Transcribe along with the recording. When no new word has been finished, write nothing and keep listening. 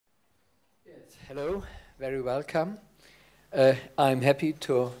Hello, very welcome. I'm happy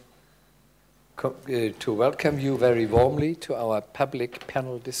to welcome you very warmly to our public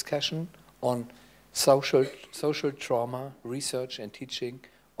panel discussion on social trauma, research and teaching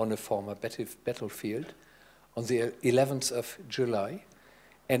on a former battlefield on the 11th of July.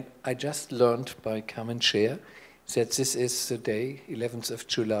 And I just learned by Carmen Scher that this is the day, 11th of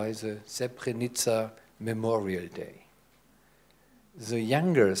July, the Srebrenica Memorial Day. The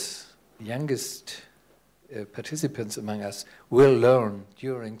youngest participants among us will learn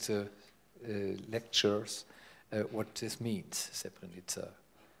during the lectures what this means, Srebrenica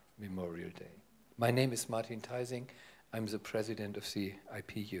Memorial Day. My name is Martin Teising. I'm the president of the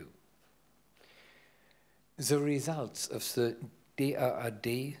IPU. The results of the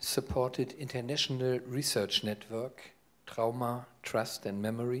DAAD-supported international research network, Trauma, Trust and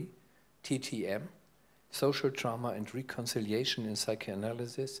Memory, TTM, Social Trauma and Reconciliation in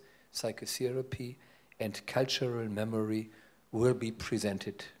Psychoanalysis, Psychotherapy and Cultural Memory will be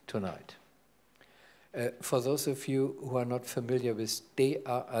presented tonight. For those of you who are not familiar with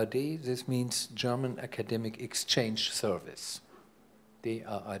DAAD, this means German Academic Exchange Service.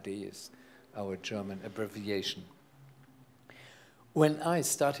 DAAD is our German abbreviation. When I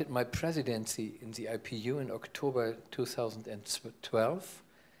started my presidency in the IPU in October 2012,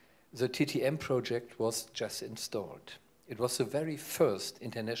 the TTM project was just installed. It was the very first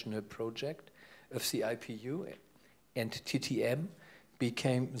international project of the IPU, and TTM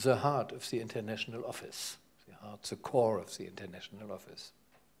became the heart of the international office, the core of the international office.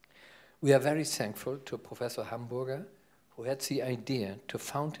 We are very thankful to Professor Hamburger, who had the idea to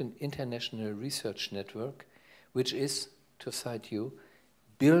found an international research network, which is, to cite you,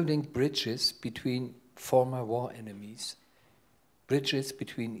 building bridges between former war enemies, bridges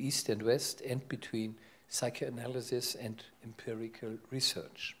between East and West, and between psychoanalysis and empirical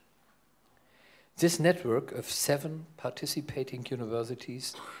research. This network of 7 participating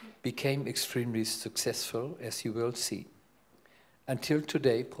universities became extremely successful, as you will see. Until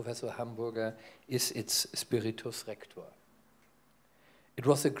today, Professor Hamburger is its spiritus rector. It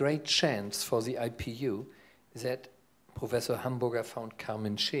was a great chance for the IPU that Professor Hamburger found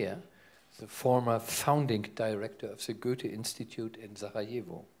Carmen Scher, the former founding director of the Goethe Institute in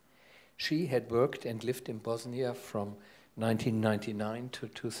Sarajevo. She had worked and lived in Bosnia from 1999 to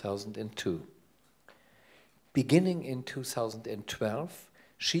 2002. Beginning in 2012,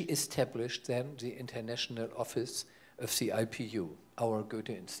 she established then the international office of the IPU, our Goethe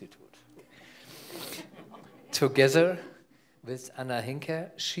Institute. Together with Anna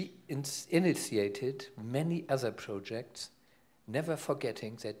Henker, she initiated many other projects, never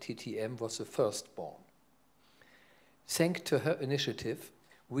forgetting that TTM was the firstborn. Thanks to her initiative,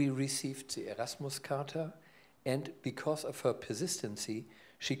 we received the Erasmus Charter, and because of her persistency,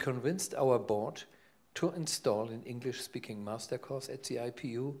 she convinced our board to install an English-speaking master course at the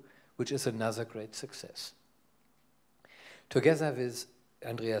IPU, which is another great success. Together with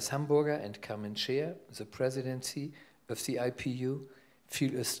Andreas Hamburger and Carmen Scher, the presidency of the IPU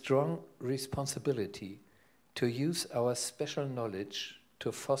feel a strong responsibility to use our special knowledge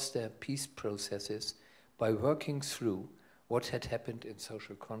to foster peace processes by working through what had happened in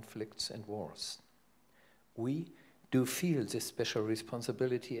social conflicts and wars. We do feel this special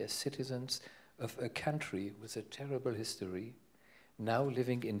responsibility as citizens of a country with a terrible history, now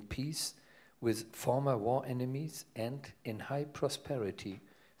living in peace with former war enemies and in high prosperity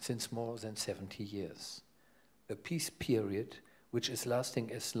since more than 70 years. A peace period which is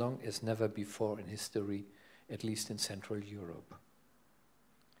lasting as long as never before in history, at least in Central Europe.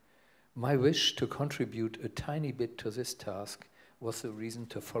 My wish to contribute a tiny bit to this task was the reason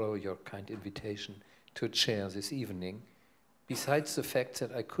to follow your kind invitation to chair this evening, besides the fact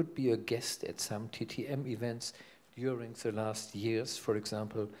that I could be a guest at some TTM events during the last years, for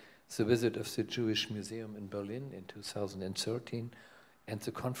example, the visit of the Jewish Museum in Berlin in 2013 and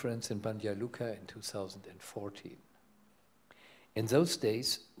the conference in Banja Luka in 2014. In those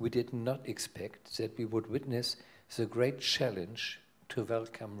days, we did not expect that we would witness the great challenge to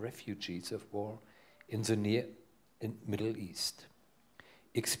welcome refugees of war in the Near and Middle East.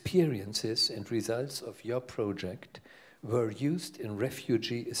 Experiences and results of your project were used in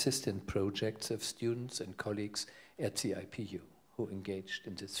refugee assistance projects of students and colleagues at the IPU who engaged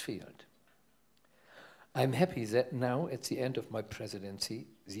in this field. I'm happy that now, at the end of my presidency,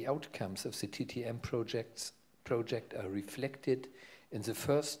 the outcomes of the TTM project are reflected in the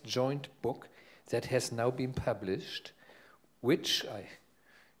first joint book that has now been published, which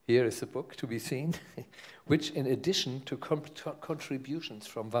here is the book to be seen, which in addition to contributions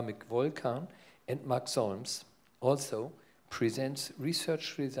from Vamik Volkan and Mark Solms, also presents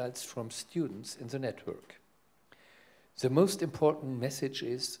research results from students in the network. The most important message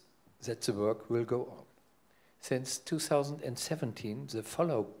is that the work will go on. Since 2017, the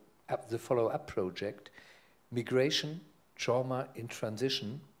follow-up project, Migration, Trauma in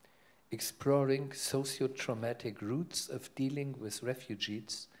Transition, exploring socio-traumatic roots of dealing with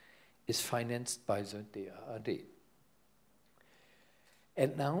refugees, is financed by the DAAD.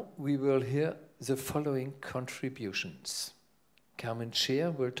 And now we will hear the following contributions. Carmen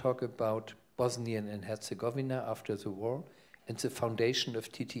Scher will talk about Bosnia and Herzegovina after the war and the foundation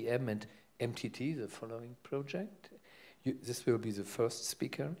of TTM and MTT, the following project. This will be the first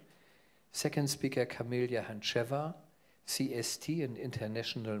speaker. Second speaker, Camellia Hancheva, CST, an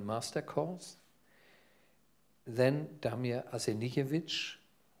international master course. Then Damir Arsenijevic,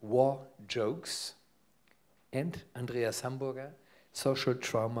 War Jokes. And Andreas Hamburger, Social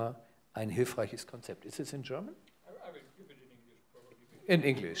Trauma, ein hilfreiches Konzept. Is this in German? I will give it in English, probably. In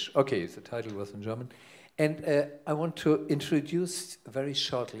English, okay, the title was in German. And I want to introduce very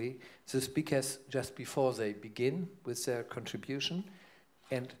shortly the speakers just before they begin with their contribution.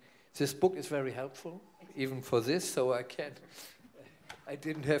 And this book is very helpful, even for this, so I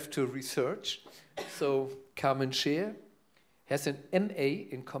didn't have to research. So Carmen Scher has an MA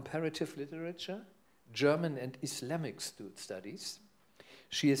in Comparative Literature, German and Islamic Studies.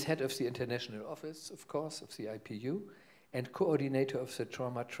 She is head of the International Office, of course, of the IPU, and coordinator of the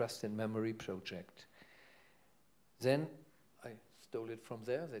Trauma, Trust and Memory project. Then, I stole it from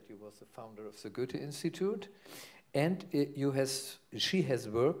there, that you was the founder of the Goethe Institute, and she has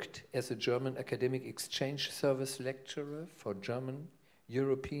worked as a German academic exchange service lecturer for German,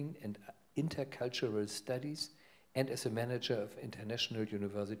 European and intercultural studies, and as a manager of international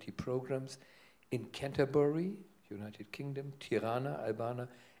university programs in Canterbury, United Kingdom, Tirana, Albania,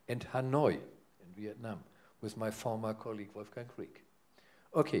 and Hanoi in Vietnam, with my former colleague Wolfgang Krieg.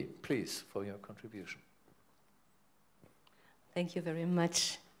 Okay, please, for your contribution. Thank you very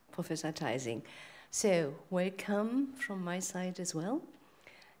much, Professor Teising. So, welcome from my side as well.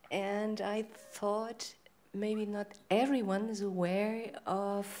 And I thought maybe not everyone is aware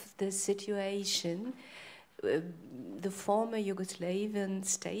of the situation the former Yugoslavian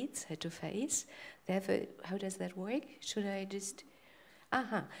states had to face. Therefore, how does that work? Should I just...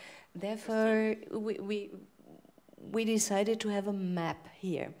 Therefore, we decided to have a map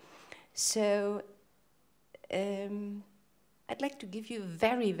here. So, I'd like to give you a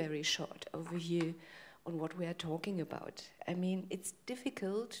very, very short overview on what we are talking about. I mean, it's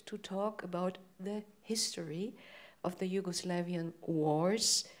difficult to talk about the history of the Yugoslavian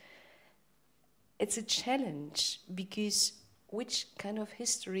wars. It's a challenge because which kind of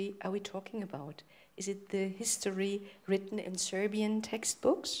history are we talking about? Is it the history written in Serbian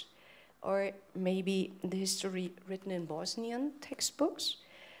textbooks? Or maybe the history written in Bosnian textbooks?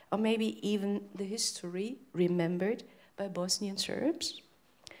 Or maybe even the history remembered by Bosnian Serbs?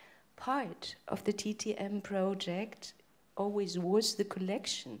 Part of the TTM project always was the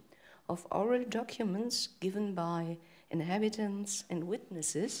collection of oral documents given by inhabitants and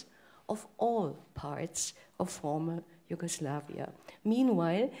witnesses of all parts of former Yugoslavia.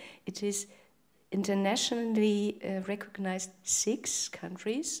 Meanwhile, it is internationally recognized 6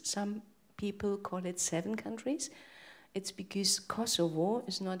 countries. Some people call it 7 countries. It's because Kosovo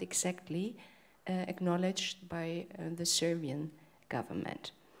is not exactly acknowledged by the Serbian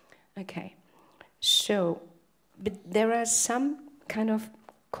government. Okay, so, but there are some kind of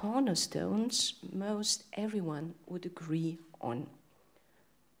cornerstones most everyone would agree on.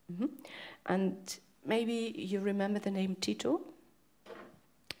 And maybe you remember the name Tito.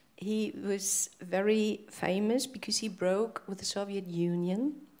 He was very famous because he broke with the Soviet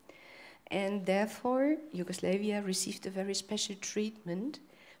Union, and therefore Yugoslavia received a very special treatment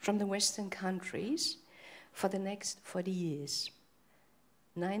from the Western countries for the next 40 years.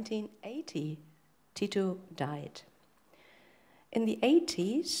 1980, Tito died. In the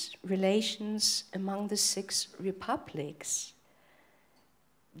 80s, relations among the 6 republics,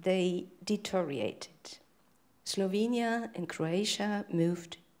 they deteriorated. Slovenia and Croatia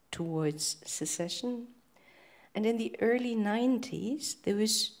moved towards secession, and in the early 90s, there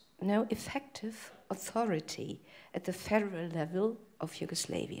was no effective authority at the federal level of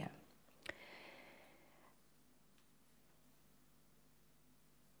Yugoslavia.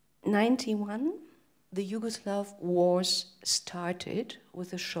 In 1991, the Yugoslav wars started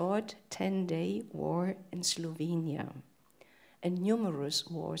with a short 10-day war in Slovenia, and numerous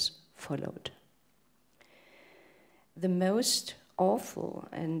wars followed. The most awful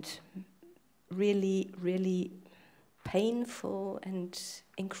and really, really painful and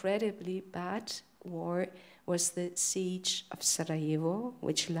incredibly bad war was the siege of Sarajevo,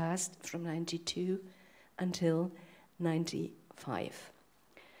 which lasted from 92 until 95.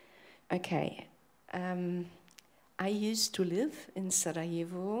 Okay, I used to live in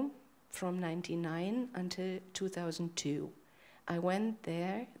Sarajevo from 99 until 2002. I went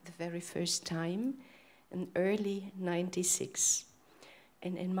there the very first time in early 96.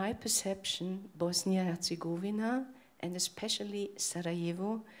 And in my perception, Bosnia-Herzegovina, and especially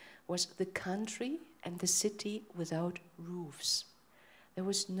Sarajevo, was the country and the city without roofs. There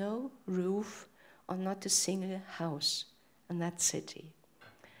was no roof on not a single house in that city.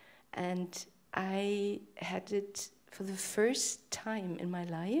 And I had it for the first time in my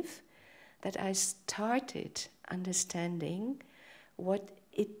life that I started understanding what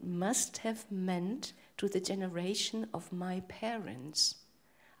it must have meant to the generation of my parents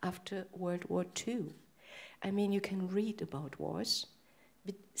after World War II. I mean, you can read about wars,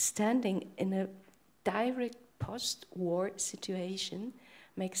 but standing in a direct post-war situation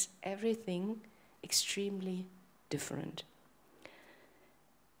makes everything extremely different.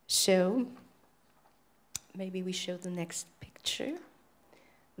 So, maybe we show the next picture.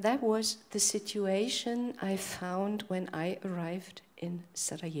 That was the situation I found when I arrived in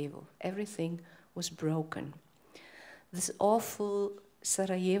Sarajevo. Everything was broken. This awful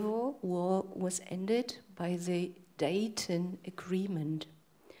Sarajevo war was ended by the Dayton Agreement.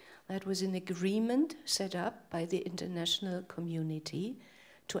 That was an agreement set up by the international community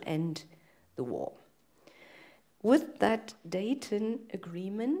to end the war. With that Dayton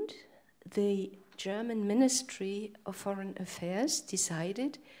Agreement, the German Ministry of Foreign Affairs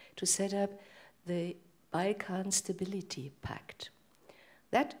decided to set up the Balkan Stability Pact.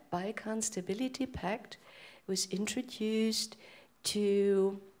 That Balkan Stability Pact was introduced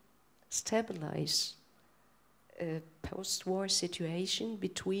to stabilize a post-war situation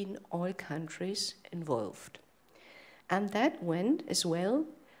between all countries involved. And that went as well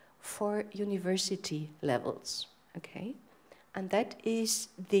for university levels, okay? And that is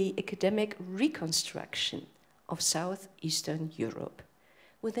the academic reconstruction of Southeastern Europe.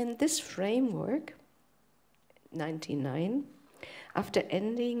 Within this framework, 1999, after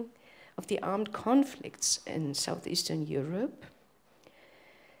ending of the armed conflicts in Southeastern Europe,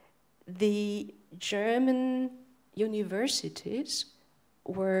 the German universities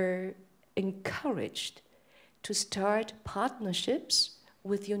were encouraged to start partnerships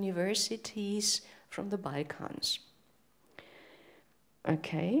with universities from the Balkans.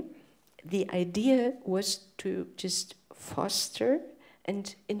 Okay, the idea was to just foster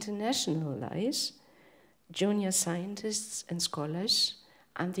and internationalize junior scientists and scholars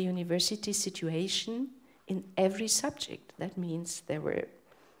and the university situation in every subject. That means there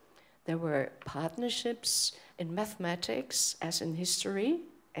were partnerships in mathematics as in history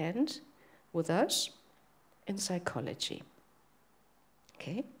and with us in psychology.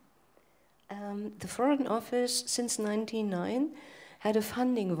 Okay. The Foreign Office since 1999 had a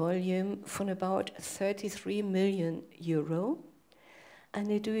funding volume from about 33 million euro,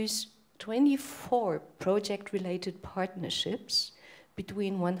 and it was 24 project-related partnerships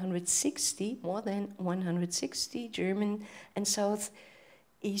between more than 160 German and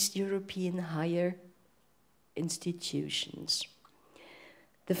Southeast European higher institutions.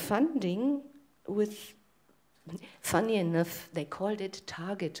 The funding with, funny enough, they called it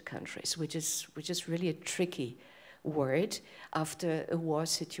target countries, which is really a tricky word after a war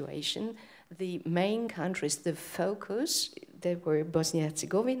situation. The main countries, the focus, they were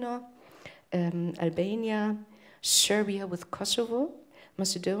Bosnia-Herzegovina, Albania, Serbia with Kosovo,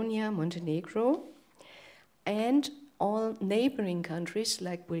 Macedonia, Montenegro, and all neighboring countries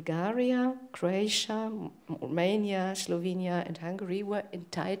like Bulgaria, Croatia, Romania, Slovenia, and Hungary were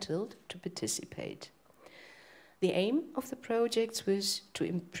entitled to participate. The aim of the projects was to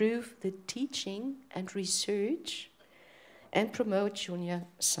improve the teaching and research and promote junior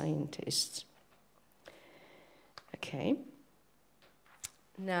scientists. Okay.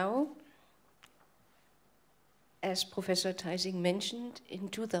 Now, as Professor Teising mentioned, in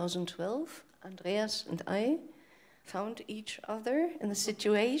 2012, Andreas and I found each other in a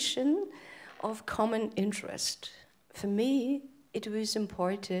situation of common interest. For me, it was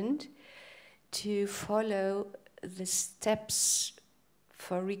important to follow the steps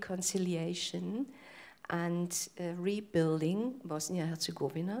for reconciliation and rebuilding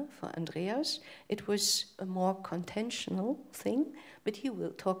Bosnia-Herzegovina. For Andreas, it was a more contentional thing, but he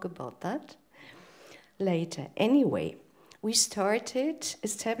will talk about that later. Anyway, we started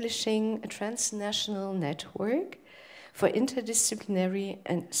establishing a transnational network for interdisciplinary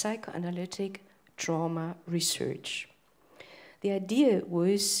and psychoanalytic trauma research. The idea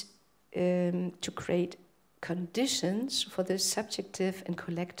was to create conditions for the subjective and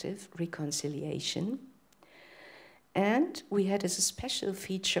collective reconciliation. And we had as a special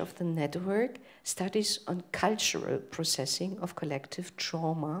feature of the network studies on cultural processing of collective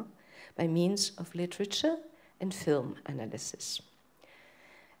trauma by means of literature and film analysis.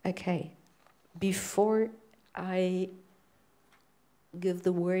 Okay, before I give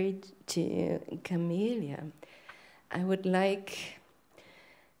the word to Camellia, I would like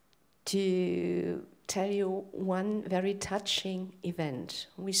to tell you one very touching event.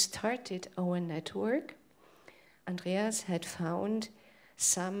 We started our network. Andreas had found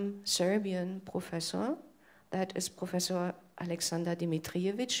some Serbian professor, that is Professor Alexander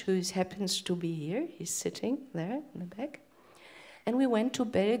Dimitrijevic, who happens to be here. He's sitting there in the back. And we went to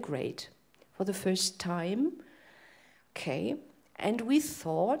Belgrade for the first time. Okay, and we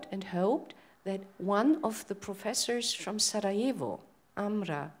thought and hoped that one of the professors from Sarajevo,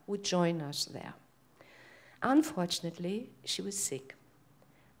 Amra, would join us there. Unfortunately, she was sick.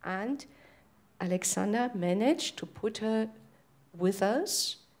 And Alexander managed to put her with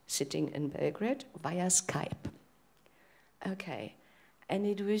us, sitting in Belgrade, via Skype. Okay, and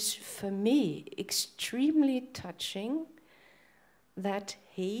it was, for me, extremely touching that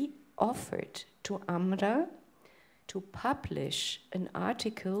he offered to Amra to publish an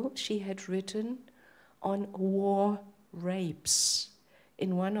article she had written on war rapes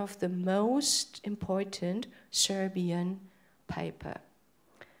in one of the most important Serbian paper.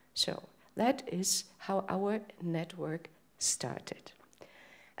 So that is how our network started.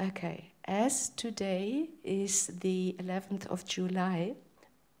 Okay, as today is the 11th of July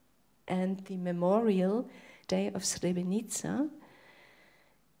and the Memorial Day of Srebrenica,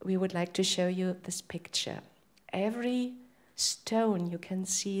 we would like to show you this picture. Every stone you can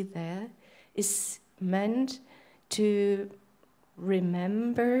see there is meant to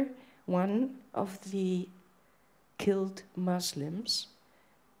remember one of the killed Muslims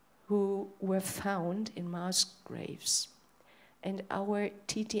who were found in mass graves. And our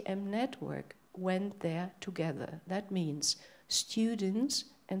TTM network went there together. That means students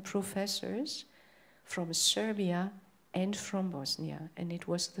and professors from Serbia and from Bosnia. And it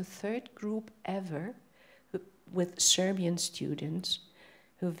was the third group ever with Serbian students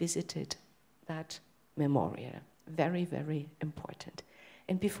who visited that memorial. Very, very important.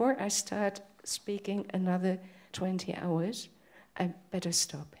 And before I start speaking another 20 hours, I better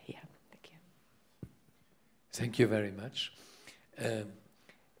stop here. Thank you. Thank you very much.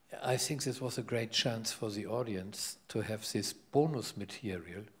 I think this was a great chance for the audience to have this bonus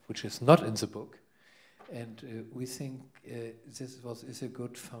material, which is not in the book. And we think this is a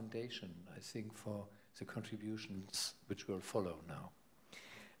good foundation, I think, for the contributions which will follow now.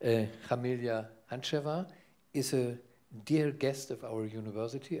 Camellia Hancheva is a dear guest of our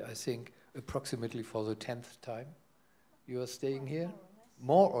university, I think approximately for the 10th time you are staying here?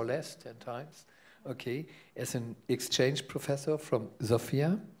 More or less 10 times. Okay, as an exchange professor from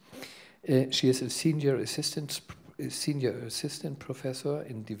Sofia. She is a senior assistant professor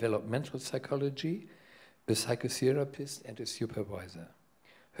in developmental psychology, a psychotherapist and a supervisor.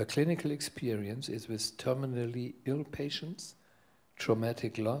 Her clinical experience is with terminally ill patients,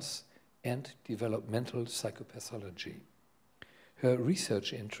 traumatic loss, and developmental psychopathology. Her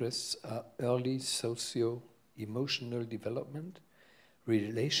research interests are early socio-emotional development,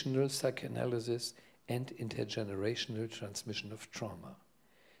 relational psychoanalysis, and intergenerational transmission of trauma.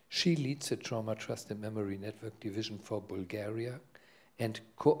 She leads the Trauma, Trust and Memory Network Division for Bulgaria and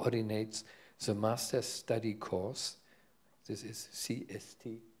coordinates the Master's Study course. This is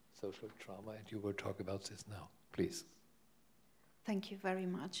CST, Social Trauma, and you will talk about this now. Please. Thank you very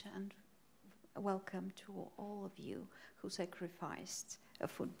much, and welcome to all of you who sacrificed a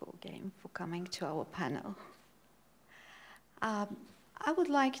football game for coming to our panel. I would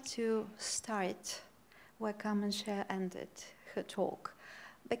like to start where Carmen Scher ended her talk,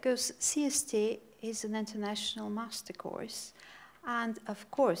 because CST is an international master course, and of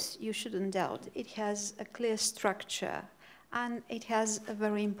course, you shouldn't doubt, it has a clear structure and it has a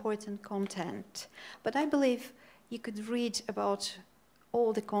very important content. But I believe you could read about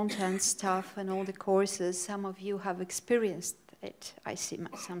all the content stuff and all the courses. Some of you have experienced it. I see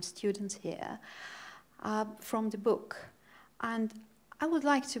some students here from the book. And I would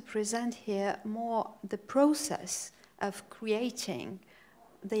like to present here more the process of creating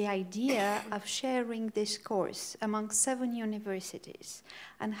the idea of sharing this course among 7 universities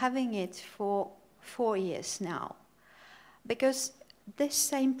and having it for 4 years now. Because this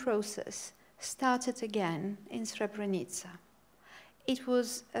same process started again in Srebrenica. It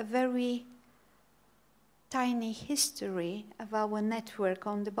was a very tiny history of our network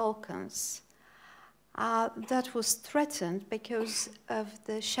on the Balkans. that was threatened because of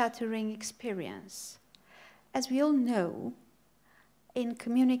the shattering experience. As we all know, in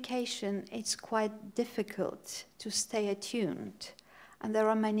communication, it's quite difficult to stay attuned, and there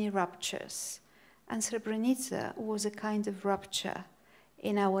are many ruptures. And Srebrenica was a kind of rupture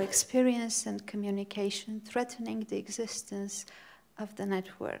in our experience and communication, threatening the existence of the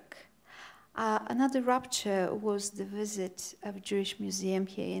network. Another rupture was the visit of Jewish Museum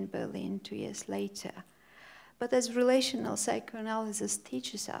here in Berlin 2 years later. But as relational psychoanalysis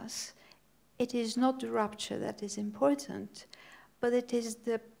teaches us, it is not the rupture that is important, but it is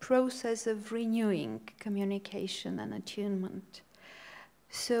the process of renewing communication and attunement.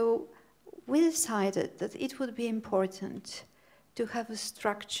 So we decided that it would be important to have a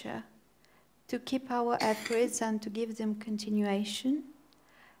structure, to keep our efforts and to give them continuation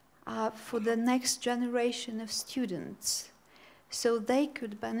for the next generation of students, so they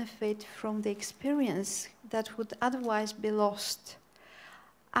could benefit from the experience that would otherwise be lost.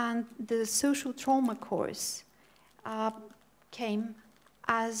 And the social trauma course came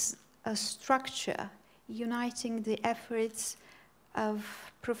as a structure uniting the efforts of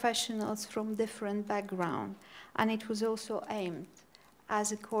professionals from different backgrounds, and it was also aimed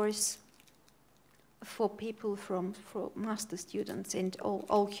as a course for people for master students in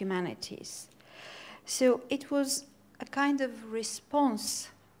all humanities. So it was a kind of response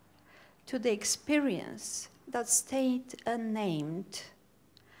to the experience that stayed unnamed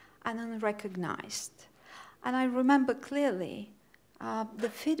and unrecognized. And I remember clearly the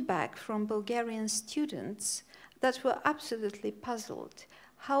feedback from Bulgarian students that were absolutely puzzled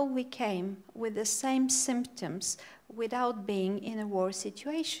how we came with the same symptoms without being in a war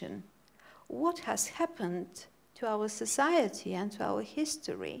situation. What has happened to our society and to our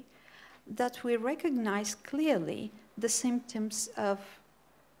history that we recognize clearly the symptoms of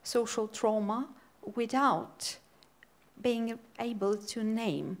social trauma without being able to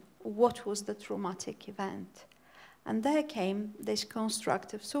name what was the traumatic event? And there came this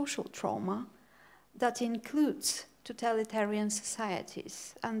construct of social trauma that includes totalitarian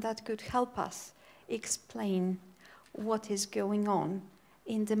societies, and that could help us explain what is going on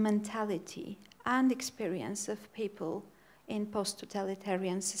in the mentality and experience of people in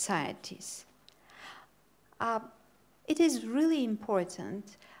post-totalitarian societies. It is really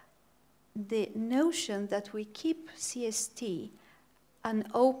important, the notion that we keep CST an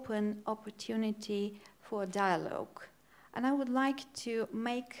open opportunity for dialogue. And I would like to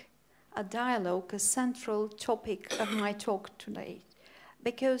make a dialogue a central topic of my talk today,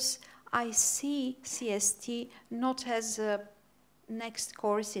 because I see CST not as a next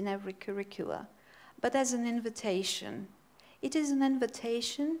course in every curricula, but as an invitation. It is an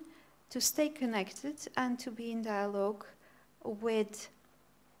invitation to stay connected and to be in dialogue with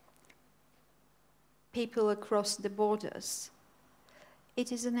people across the borders.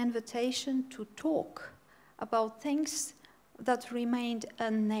 It is an invitation to talk about things that remained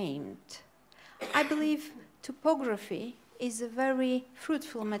unnamed. I believe topography is a very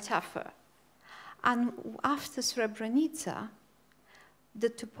fruitful metaphor. And after Srebrenica, the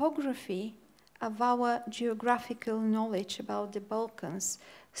topography of our geographical knowledge about the Balkans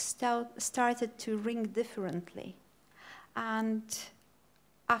started to ring differently. And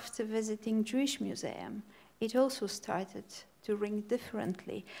after visiting Jewish Museum, it also started to ring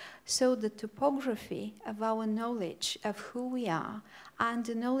differently. So the topography of our knowledge of who we are and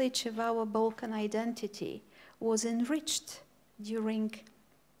the knowledge of our Balkan identity was enriched during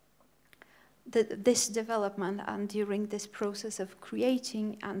this development and during this process of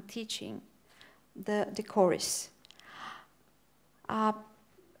creating and teaching the course. I've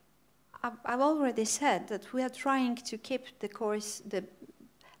already said that we are trying to keep the course,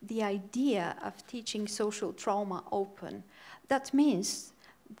 the idea of teaching social trauma open. That means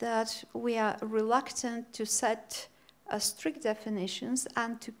that we are reluctant to set strict definitions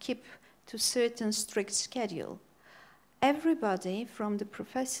and to keep to certain strict schedule. Everybody, from the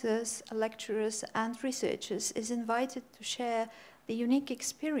professors, lecturers, and researchers, is invited to share the unique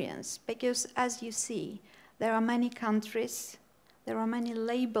experience, because as you see, there are many countries, there are many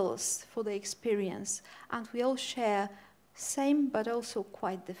labels for the experience, and we all share same but also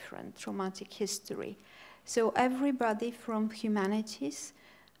quite different traumatic history. So everybody from humanities,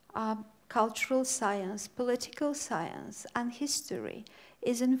 cultural science, political science, and history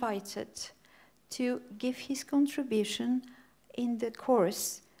is invited to give his contribution in the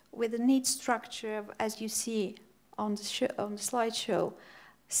course with a neat structure of, as you see on the slideshow,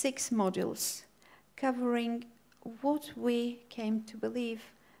 6 modules covering what we came to believe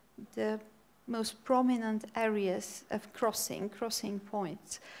the most prominent areas of crossing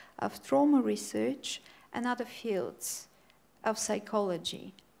points of trauma research and other fields of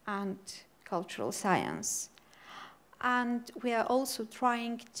psychology and cultural science. And we are also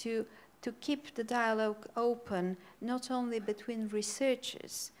trying to keep the dialogue open, not only between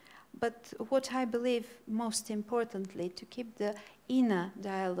researchers, but what I believe most importantly, to keep the inner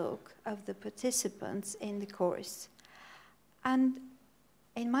dialogue of the participants in the course. And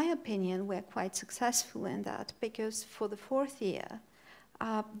in my opinion, we're quite successful in that, because for the 4th year,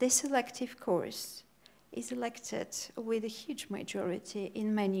 this elective course is elected with a huge majority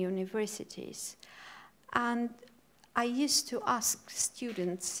in many universities. And I used to ask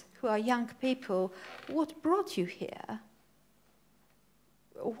students who are young people, what brought you here?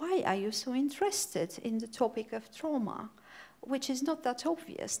 Why are you so interested in the topic of trauma? Which is not that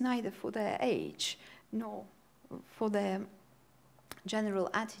obvious, neither for their age, nor for their general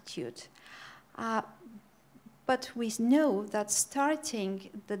attitude. But we know that starting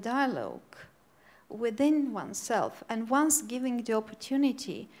the dialogue within oneself, and once giving the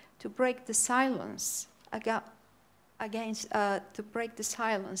opportunity to break the silence to break the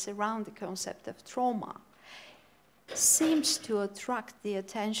silence around the concept of trauma, seems to attract the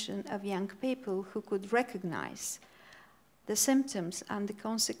attention of young people who could recognize the symptoms and the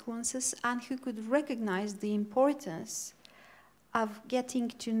consequences, and who could recognize the importance of getting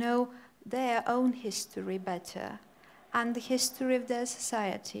to know their own history better, and the history of their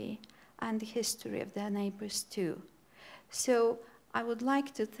society, and the history of their neighbors too. So I would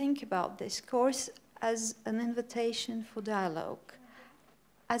like to think about this course as an invitation for dialogue,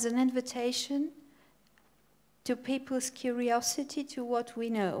 as an invitation to people's curiosity to what we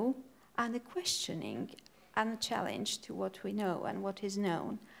know, and a questioning and a challenge to what we know and what is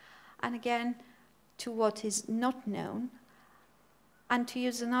known, and again to what is not known. And to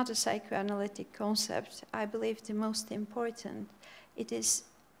use another psychoanalytic concept, I believe the most important, it is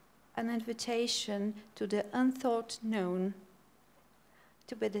an invitation to the unthought known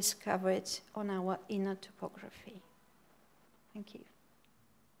to be discovered on our inner topography. Thank you.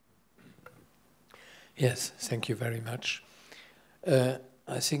 Yes, thank you very much.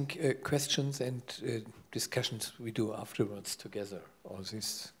 I think questions and discussions we do afterwards together, all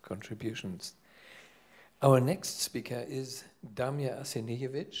these contributions. Our next speaker is Damir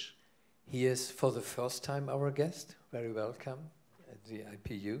Arsenijevic. He is for the first time our guest. Very welcome at the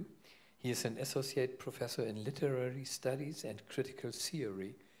IPU. He is an associate professor in literary studies and critical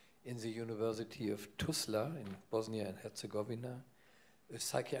theory in the University of Tuzla in Bosnia and Herzegovina, a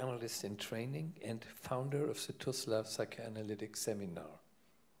psychoanalyst in training and founder of the Tuzla Psychoanalytic Seminar.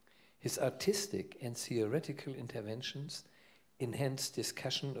 His artistic and theoretical interventions enhance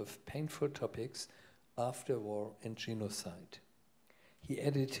discussion of painful topics after war and genocide. He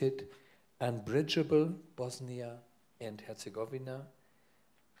edited Unbridgeable Bosnia and Herzegovina,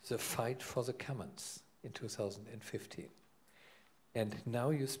 The Fight for the Commons in 2015. And now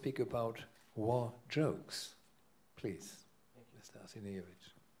you speak about war jokes. Please, Mr.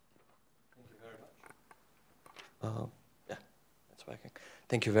 Arsenijevic. Thank you very much. Yeah, that's working.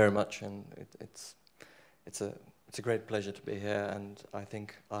 Thank you very much, and it's a great pleasure to be here, and I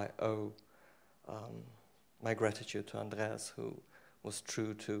think I owe my gratitude to Andreas, who was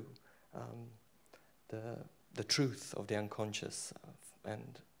true to the truth of the unconscious,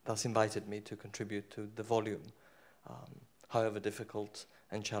 and thus invited me to contribute to the volume, however difficult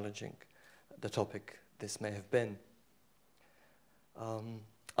and challenging the topic this may have been. I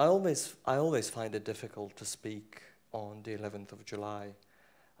always find it difficult to speak on the 11th of July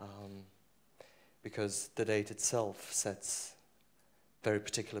because the date itself sets very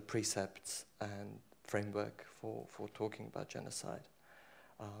particular precepts and framework for talking about genocide.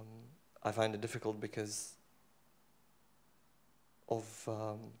 I find it difficult because of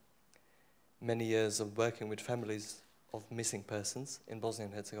many years of working with families of missing persons in Bosnia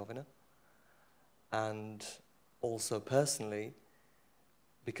and Herzegovina, and also personally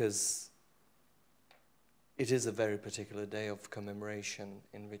because it is a very particular day of commemoration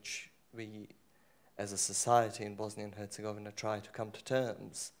in which we as a society in Bosnia and Herzegovina try to come to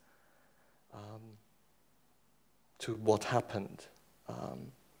terms to what happened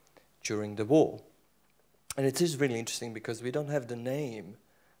during the war. And it is really interesting because we don't have the name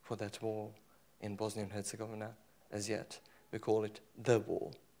for that war in Bosnia and Herzegovina as yet. We call it the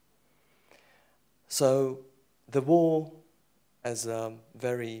war. So the war as a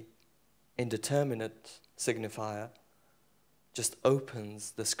very indeterminate signifier just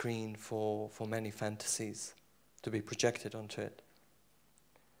opens the screen for many fantasies to be projected onto it.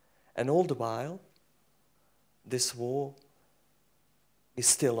 And all the while, this war is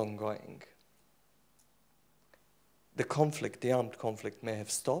still ongoing. the conflict, the armed conflict, may have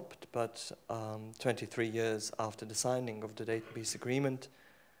stopped, but 23 years after the signing of the Dayton Peace Agreement,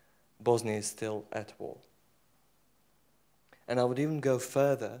 Bosnia is still at war. And I would even go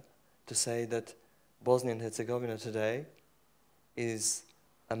further to say that Bosnia and Herzegovina today is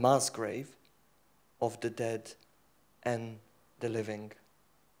a mass grave of the dead and the living.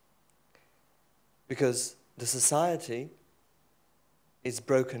 Because the society is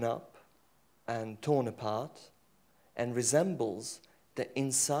broken up and torn apart and resembles the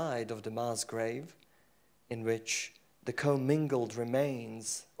inside of the mass grave in which the commingled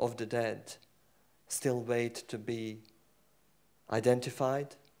remains of the dead still wait to be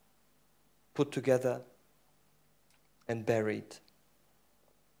identified, put together, and buried.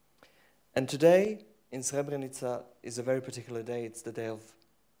 And today in Srebrenica is a very particular day. It's the day of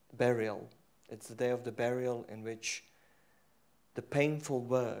burial. It's the day of the burial in which the painful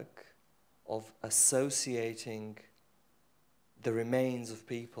work of associating the remains of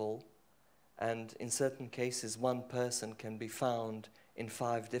people, and in certain cases one person can be found in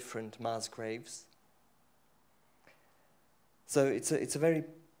 5 different mass graves. So it's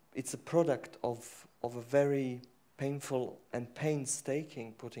a product of a very painful and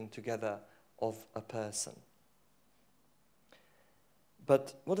painstaking putting together of a person.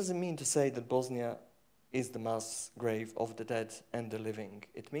 But what does it mean to say that Bosnia is the mass grave of the dead and the living?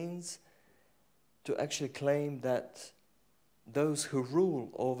 It means to actually claim that those who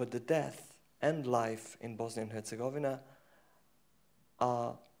rule over the death and life in Bosnia and Herzegovina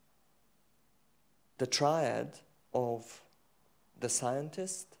are the triad of the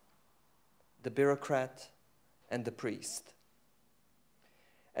scientist, the bureaucrat, and the priest.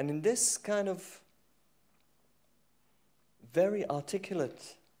 And in this kind of very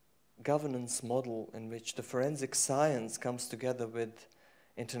articulate governance model in which the forensic science comes together with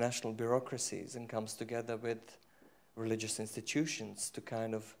international bureaucracies and comes together with religious institutions to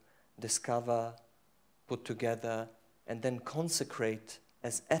kind of discover, put together, and then consecrate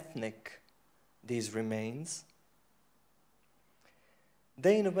as ethnic these remains,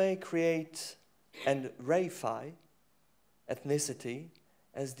 they in a way create and reify ethnicity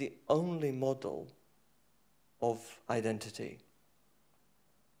as the only model of identity.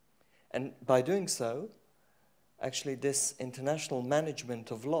 And by doing so, actually this international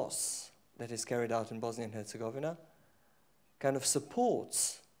management of loss that is carried out in Bosnia and Herzegovina kind of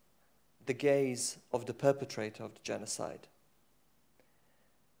supports the gaze of the perpetrator of the genocide.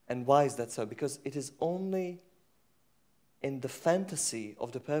 And why is that so? Because it is only in the fantasy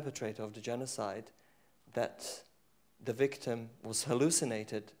of the perpetrator of the genocide that the victim was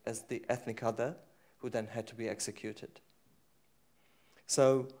hallucinated as the ethnic other who then had to be executed.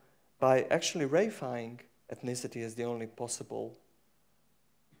 So by actually reifying ethnicity as the only possible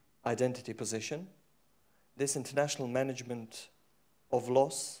identity position, this international management of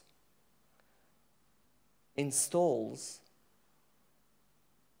loss installs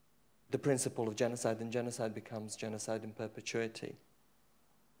the principle of genocide, and genocide becomes genocide in perpetuity.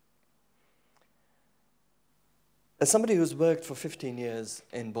 As somebody who's worked for 15 years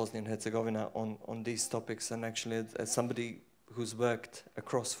in Bosnia and Herzegovina on these topics, and actually as somebody who's worked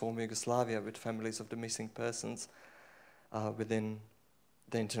across former Yugoslavia with families of the missing persons within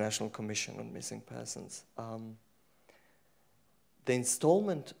the International Commission on Missing Persons, the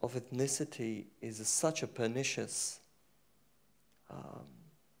installment of ethnicity is such a pernicious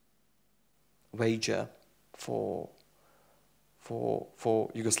wager for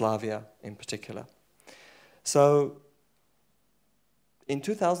Yugoslavia in particular. So in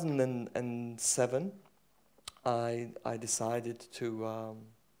 2007, I decided to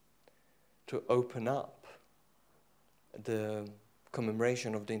open up the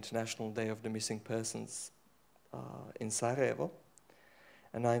commemoration of the International Day of the Missing Persons in Sarajevo,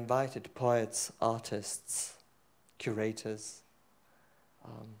 and I invited poets, artists, curators,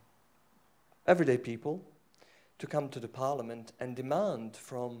 everyday people to come to the parliament and demand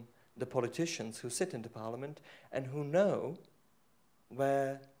from the politicians who sit in the parliament and who know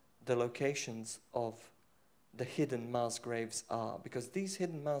where the locations of the hidden mass graves are, because these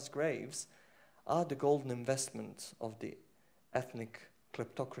hidden mass graves are the golden investments of the ethnic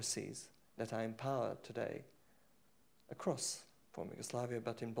kleptocracies that are in power today across former Yugoslavia,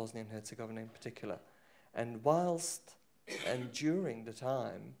 but in Bosnia and Herzegovina in particular. And whilst and during the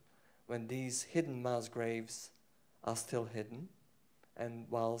time when these hidden mass graves are still hidden, and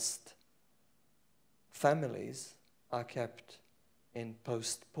whilst families are kept in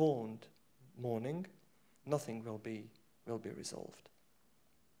postponed mourning, nothing will be resolved.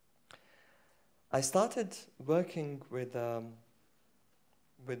 I started working with the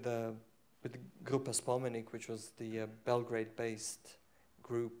with the Grupa Spomenik, which was the Belgrade-based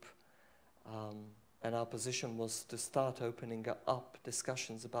group, and our position was to start opening up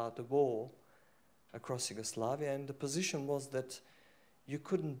discussions about the war across Yugoslavia, and the position was that you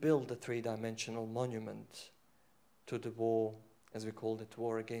couldn't build a three-dimensional monument to the war, as we called it,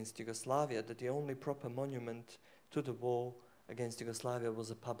 war against Yugoslavia, that the only proper monument to the war against Yugoslavia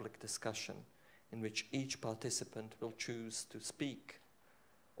was a public discussion in which each participant will choose to speak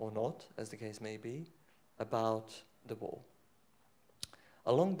or not, as the case may be, about the war.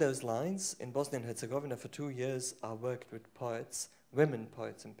 Along those lines, in Bosnia and Herzegovina for 2 years, I worked with poets, women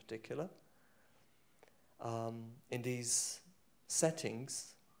poets in particular, in these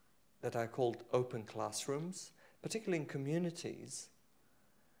settings that I called open classrooms, particularly in communities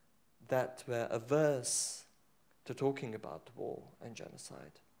that were averse to talking about war and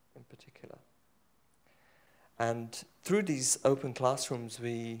genocide in particular. And through these open classrooms,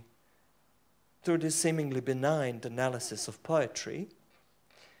 through this seemingly benign analysis of poetry,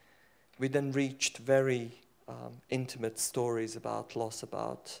 we then reached very intimate stories about loss,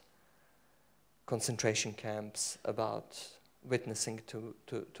 about concentration camps, about witnessing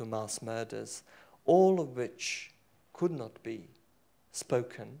to mass murders, all of which could not be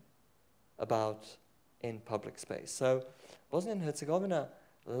spoken about in public space. So Bosnia and Herzegovina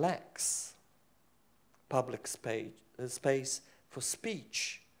lacks public space for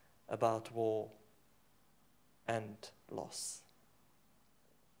speech about war and loss.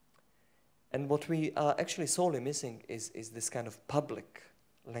 And what we are actually sorely missing is this kind of public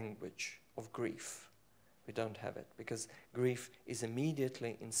language of grief. We don't have it, because grief is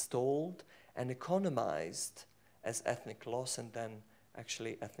immediately installed and economized as ethnic loss, and then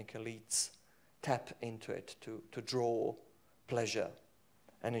actually ethnic elites tap into it to draw pleasure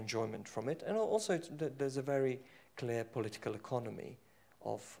and enjoyment from it. And also there's a very clear political economy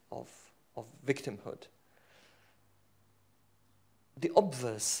of victimhood. The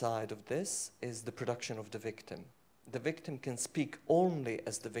obverse side of this is the production of the victim. The victim can speak only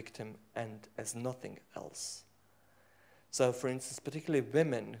as the victim and as nothing else. So, for instance, particularly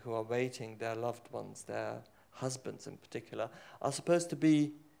women who are waiting their loved ones, their husbands in particular, are supposed to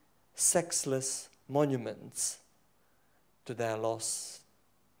be sexless monuments to their loss,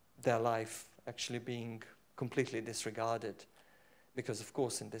 their life actually being completely disregarded. Because, of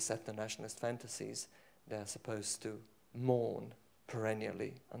course, in these ethno-nationalist fantasies, they are supposed to mourn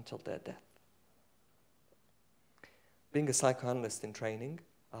perennially until their death. Being a psychoanalyst in training,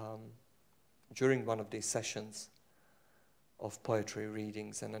 during one of these sessions of poetry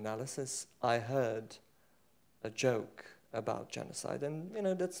readings and analysis, I heard a joke about genocide. And, you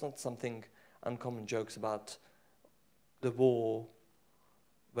know, that's not something uncommon. Jokes about the war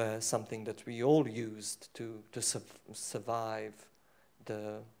were something that we all used to survive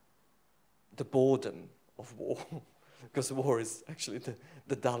the boredom of war, because war is actually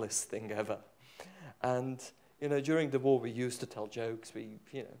the dullest thing ever. And, you know, during the war we used to tell jokes, we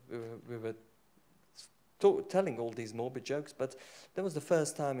were telling all these morbid jokes, but that was the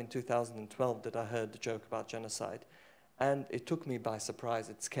first time in 2012 that I heard the joke about genocide, and it took me by surprise.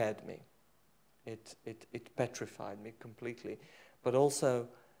 It scared me. It petrified me completely. But also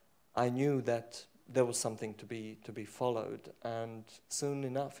I knew that there was something to be followed, and soon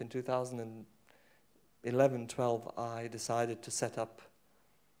enough in 2011-12 I decided to set up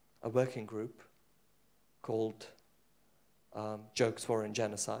a working group called Jokes, War and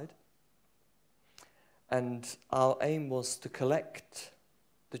Genocide. And our aim was to collect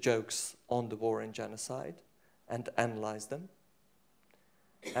the jokes on the war and genocide and analyze them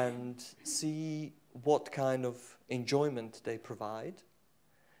and see what kind of enjoyment they provide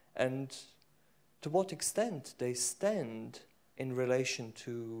and to what extent they stand in relation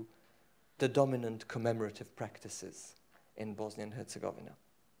to the dominant commemorative practices in Bosnia and Herzegovina.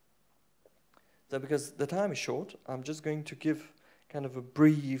 So because the time is short, I'm just going to give kind of a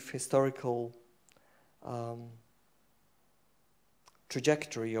brief historical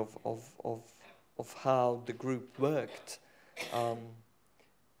trajectory of how the group worked.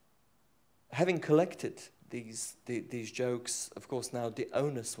 Having collected these jokes, of course now the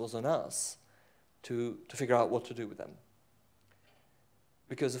onus was on us to figure out what to do with them.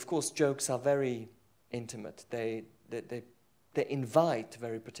 Because of course jokes are very intimate. They invite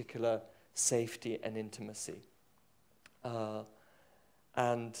very particular safety and intimacy.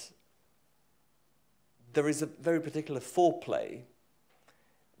 And there is a very particular foreplay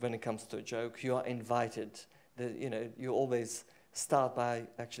when it comes to a joke. You are invited. You always start by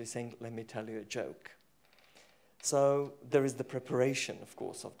actually saying, "Let me tell you a joke." So there is the preparation, of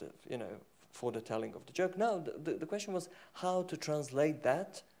course, of for the telling of the joke. Now, the question was how to translate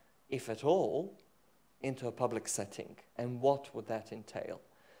that if at all, into a public setting, and what would that entail?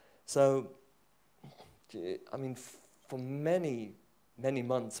 So, I mean, for many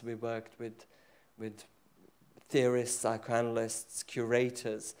months we worked with theorists, psychoanalysts,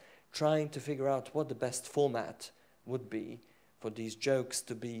 curators, trying to figure out what the best format would be for these jokes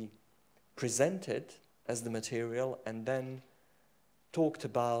to be presented as the material and then talked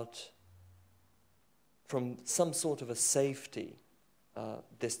about from some sort of a safety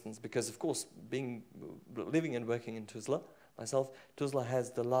distance, because of course, living and working in Tuzla, myself, Tuzla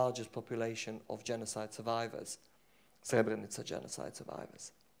has the largest population of genocide survivors, Srebrenica genocide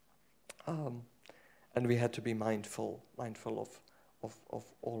survivors, and we had to be mindful of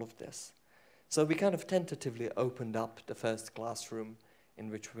all of this. So we kind of tentatively opened up the first classroom in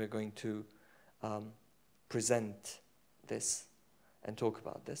which we're going to present this and talk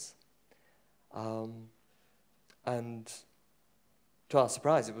about this. And to our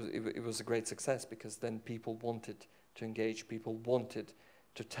surprise, it was a great success, because then people wanted to engage, people wanted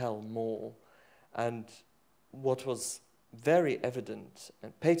to tell more. And what was very evident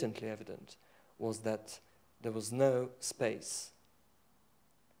and patently evident was that there was no space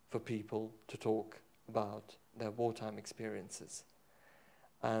for people to talk about their wartime experiences.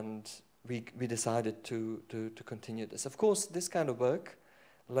 And we decided to continue this. Of course, this kind of work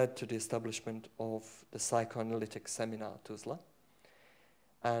led to the establishment of the psychoanalytic seminar Tuzla.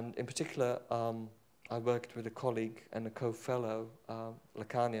 And in particular, I worked with a colleague and a co-fellow,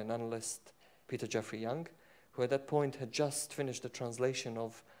 Lacanian analyst, Peter Jeffrey Young, who at that point had just finished the translation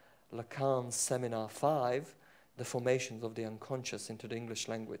of Lacan's Seminar 5, The Formations of the Unconscious, into the English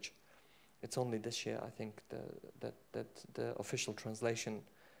language. It's only this year, I think, that the official translation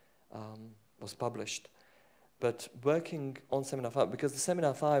was published. But working on Seminar 5, because the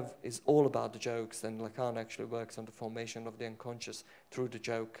Seminar 5 is all about the jokes, and Lacan actually works on the formation of the unconscious through the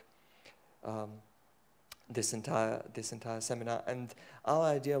joke, this entire seminar. And our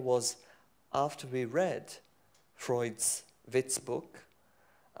idea was, after we read Freud's Witz book,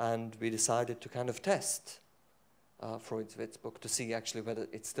 and we decided to kind of test Freud's Witz book to see actually whether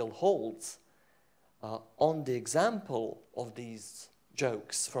it still holds, on the example of these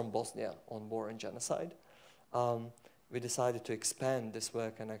jokes from Bosnia on war and genocide, we decided to expand this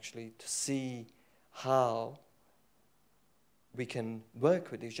work and actually to see how we can work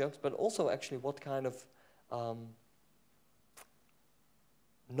with these jokes, but also actually what kind of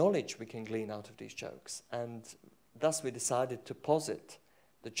knowledge we can glean out of these jokes. And thus we decided to posit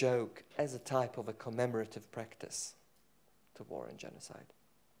the joke as a type of a commemorative practice to war and genocide.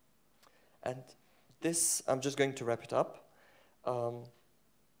 And this, I'm just going to wrap it up.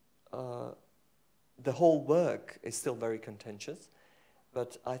 The whole work is still very contentious,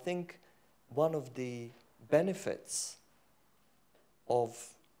 but I think one of the benefits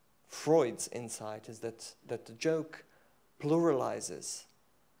of Freud's insight is that the joke pluralizes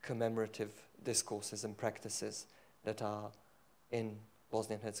commemorative discourses and practices that are in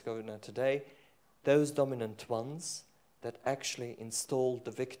Bosnia and Herzegovina today, those dominant ones that actually install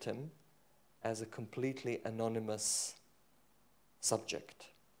the victim as a completely anonymous subject.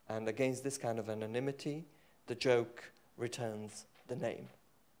 And against this kind of anonymity, the joke returns the name.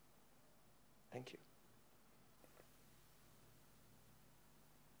 Thank you.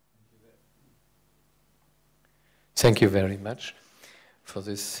 Thank you very much for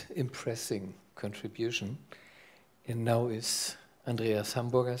this impressive contribution. And now is Andreas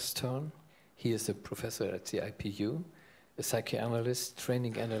Hamburger's turn. He is a professor at the IPU, a psychoanalyst,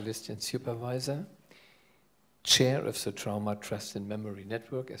 training analyst and supervisor, chair of the Trauma, Trust and Memory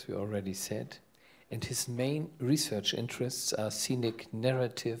Network, as we already said. And his main research interests are scenic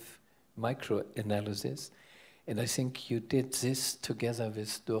narrative microanalysis. And I think you did this together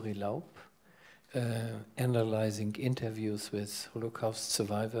with Dori Laub, analyzing interviews with Holocaust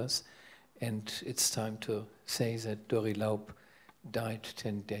survivors. And it's time to say that Dori Laub died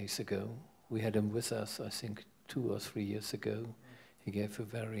 10 days ago. We had him with us, I think, 2 or 3 years ago. He gave a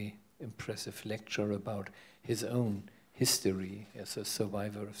very impressive lecture about his own history as a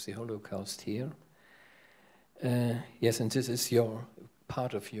survivor of the Holocaust here. Yes, and this is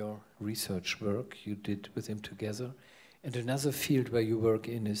part of your research work you did with him together. And another field where you work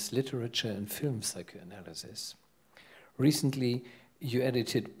in is literature and film psychoanalysis. Recently, you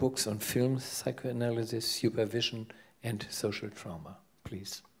edited books on film psychoanalysis, supervision, and social trauma.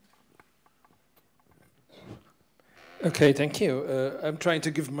 Please. Okay, thank you. I'm trying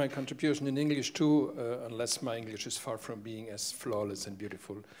to give my contribution in English too, unless my English is far from being as flawless and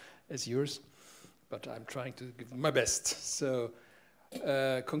beautiful as yours. But I'm trying to give my best. So,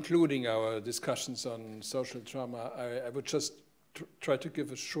 concluding our discussions on social trauma, I would just try to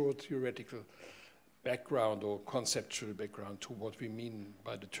give a short theoretical background or conceptual background to what we mean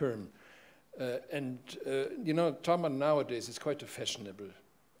by the term. You know, trauma nowadays is quite a fashionable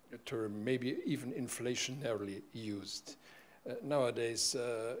term, maybe even inflationarily used. Nowadays,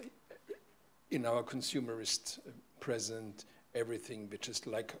 in our consumerist present, everything which is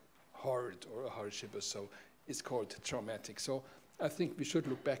like hard or a hardship or so is called traumatic. So I think we should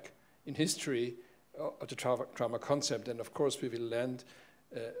look back in history at the trauma concept, and of course we will land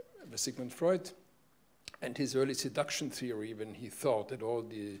with Sigmund Freud and his early seduction theory, when he thought that all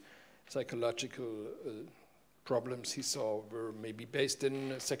the psychological problems he saw were maybe based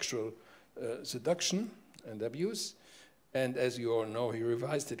in sexual seduction and abuse. And as you all know, he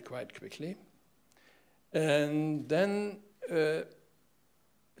revised it quite quickly. And then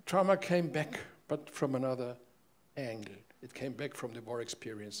trauma came back, but from another angle. It came back from the war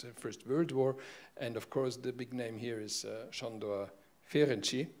experience, the First World War. And of course, the big name here is Sándor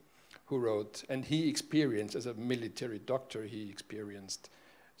Ferenczi, who wrote, and he experienced, as a military doctor, he experienced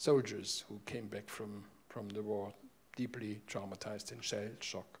soldiers who came back from the war deeply traumatized in shell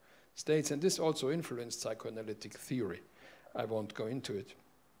shock states. And this also influenced psychoanalytic theory. I won't go into it.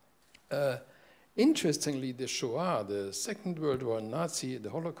 Interestingly, the Shoah, the Second World War, Nazi, the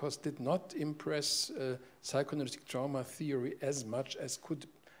Holocaust did not impress psychoanalytic trauma theory as much as could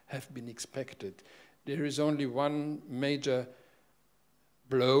have been expected. There is only one major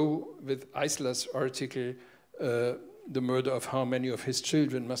blow with Eisler's article, The Murder of How Many of His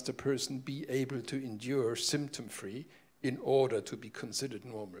Children Must a Person Be Able to Endure Symptom-Free in Order to Be Considered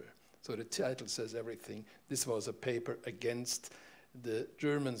Normal. So the title says everything. This was a paper against the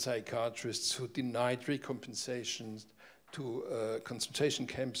German psychiatrists who denied recompensations to concentration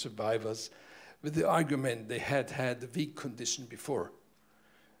camp survivors with the argument they had had a weak condition before.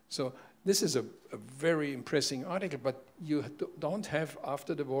 So this is a very impressive article, but you don't have,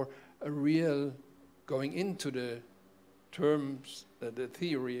 after the war, a real going into the terms, the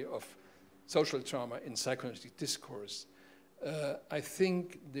theory of social trauma in psychoanalytic discourse. I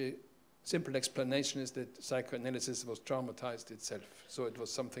think the simple explanation is that psychoanalysis was traumatized itself. So it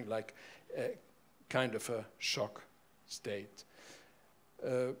was something like a kind of a shock state.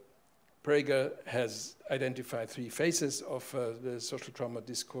 Prager has identified three phases of the social trauma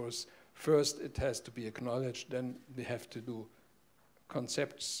discourse. First, it has to be acknowledged, then we have to do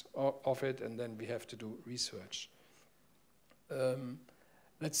concepts of it, and then we have to do research.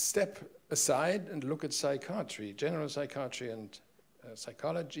 Let's step aside and look at psychiatry, general psychiatry and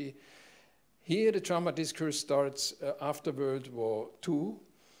psychology. Here, the trauma discourse starts after World War II,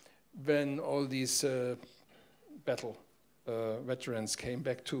 when all these battle veterans came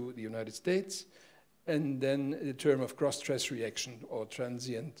back to the United States, and then the term of cross-stress reaction or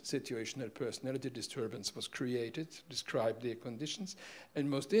transient situational personality disturbance was created to describe their conditions. And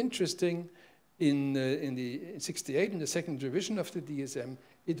most interesting, in the 68, in the second revision of the DSM,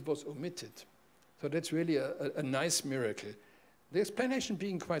 it was omitted. So that's really a nice miracle. The explanation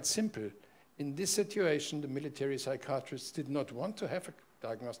being quite simple. In this situation, the military psychiatrists did not want to have a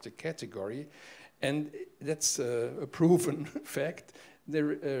diagnostic category, and that's a proven fact. They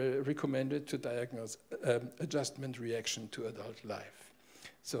recommended to diagnose adjustment reaction to adult life.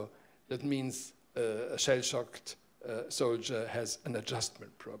 So that means a shell-shocked soldier has an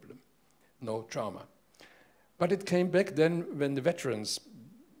adjustment problem, no trauma. But it came back then when the veterans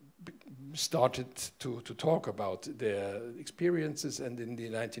started to talk about their experiences, and in the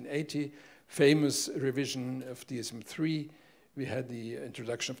 1980 famous revision of DSM-3, we had the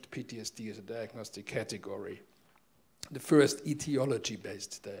introduction of the PTSD as a diagnostic category. The first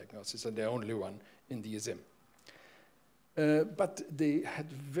etiology-based diagnosis, and the only one in DSM. But they had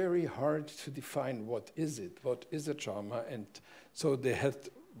very hard to define what is a trauma, and so they had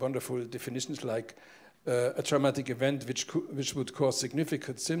wonderful definitions like a traumatic event which would cause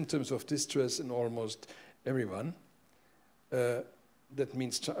significant symptoms of distress in almost everyone. That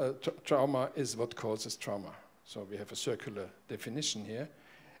means trauma is what causes trauma. So we have a circular definition here.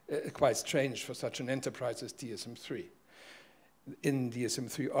 Quite strange for such an enterprise as DSM-3. In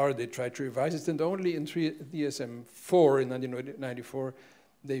DSM-3R, they tried to revise it, and only in DSM-4 in 1994,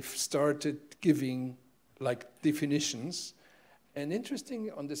 they've started giving like definitions. And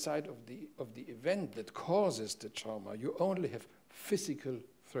interesting, on the side of the event that causes the trauma, you only have physical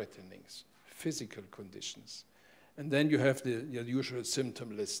threatenings, physical conditions. And then you have the usual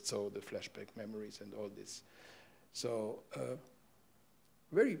symptom list, so the flashback memories and all this. So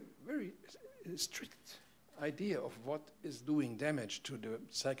very, very strict idea of what is doing damage to the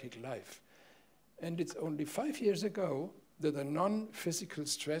psychic life. And it's only 5 years ago that a non-physical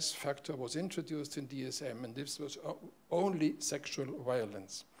stress factor was introduced in DSM, and this was only sexual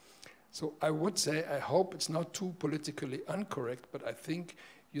violence. So I would say, I hope it's not too politically incorrect, but I think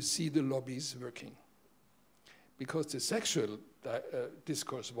you see the lobbies working. Because the sexual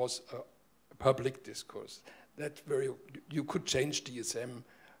discourse was a public discourse. That you could change DSM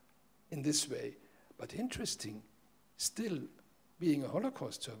in this way. But interesting, still being a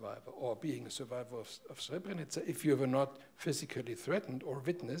Holocaust survivor or being a survivor of Srebrenica, if you were not physically threatened or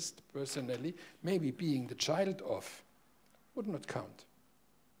witnessed personally, maybe being the child of would not count.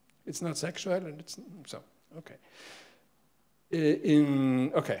 It's not sexual, and it's so okay.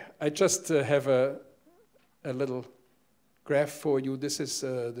 Okay, I just have a little graph for you. This is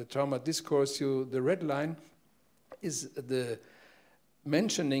the trauma discourse. The red line is the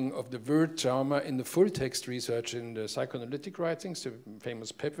mentioning of the word trauma in the full text research in the psychoanalytic writings, the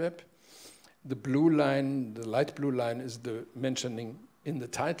famous PEPWeb. The blue line, the light blue line, is the mentioning in the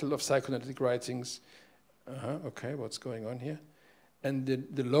title of psychoanalytic writings. Okay, what's going on here? And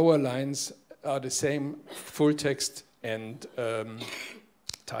the lower lines are the same full text and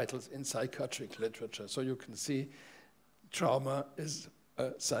titles in psychiatric literature. So you can see trauma is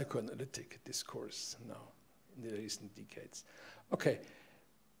a psychoanalytic discourse now in the recent decades. Okay,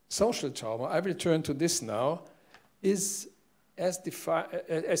 social trauma, I will turn to this now, is as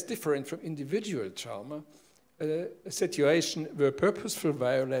different from individual trauma, a situation where purposeful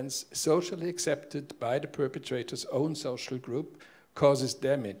violence, socially accepted by the perpetrator's own social group, causes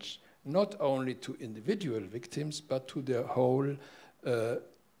damage, not only to individual victims, but to their whole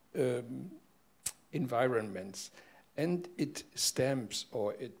environments. And it stamps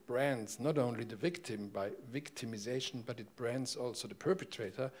or it brands not only the victim by victimization, but it brands also the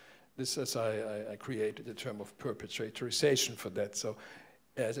perpetrator. This is, I created the term of perpetratorization for that. So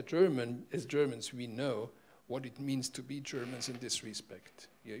as Germans, we know what it means to be Germans in this respect.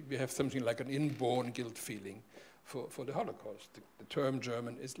 We have something like an inborn guilt feeling for the Holocaust. The term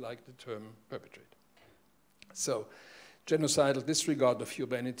German is like the term perpetrator. So genocidal disregard of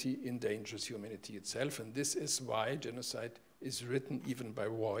humanity endangers humanity itself, and this is why genocide is written even by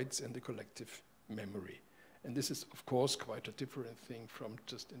voids in the collective memory. And this is, of course, quite a different thing from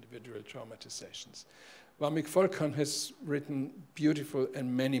just individual traumatizations. Vamik Volkan has written beautiful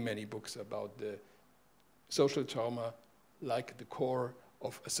and many, many books about the social trauma, like the core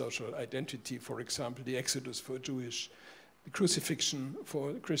of a social identity, for example, the Exodus for Jewish, the crucifixion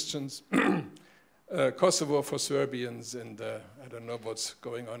for Christians, Kosovo for Serbians, and I don't know what's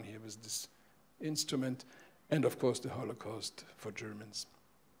going on here with this instrument, and of course the Holocaust for Germans.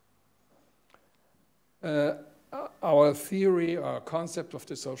 Our theory, our concept of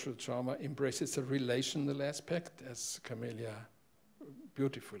the social trauma embraces a relational aspect, as Camellia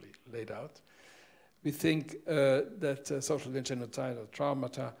beautifully laid out. We think that social and genocidal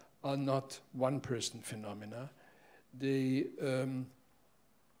traumata are not one-person phenomena. They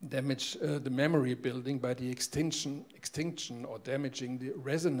damage the memory building by the extinction or damaging the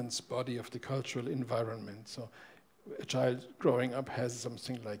resonance body of the cultural environment. So a child growing up has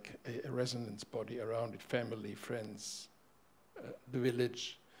something like a resonance body around it, family, friends, the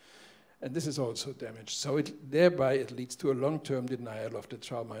village. And this is also damaged. So thereby it leads to a long-term denial of the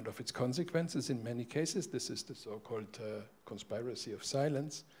trauma and of its consequences in many cases. This is the so-called conspiracy of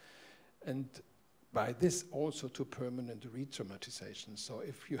silence. And by this also to permanent re-traumatization. So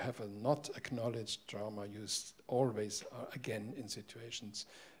if you have a not acknowledged trauma, you always are again in situations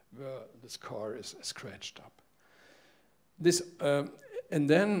where the scar is scratched up. This, and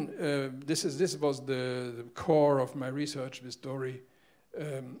then this was the core of my research with Dori.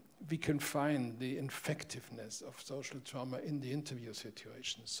 We can find the infectiveness of social trauma in the interview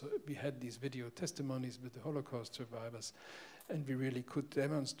situations. So we had these video testimonies with the Holocaust survivors, and we really could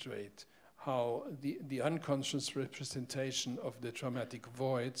demonstrate how the unconscious representation of the traumatic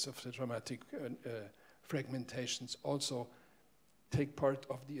voids, of the traumatic fragmentations also take part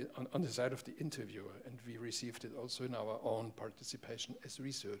of on the side of the interviewer, and we received it also in our own participation as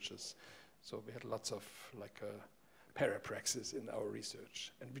researchers. So we had lots of parapraxis in our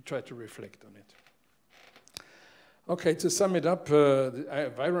research, and we try to reflect on it. Okay, to sum it up, the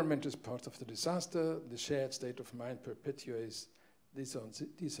environment is part of the disaster. The shared state of mind perpetuates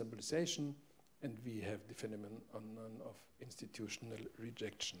desensitization, and we have the phenomenon of institutional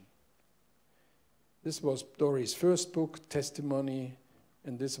rejection. This was Dori's first book, Testimony,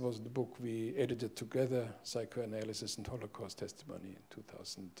 and this was the book we edited together, Psychoanalysis and Holocaust Testimony, in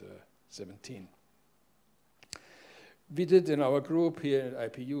 2017. We did in our group here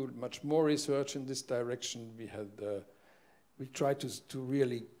at IPU much more research in this direction. We tried to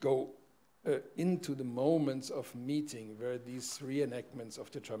really go into the moments of meeting where these reenactments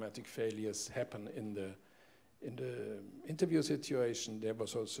of the traumatic failures happen in the interview situation. There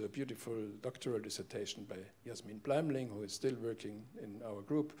was also a beautiful doctoral dissertation by Jasmin Bleimling, who is still working in our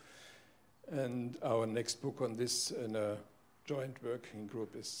group. And our next book on this in a joint working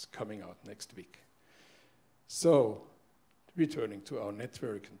group is coming out next week. So, returning to our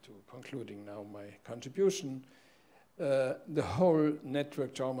network and to concluding now my contribution, the whole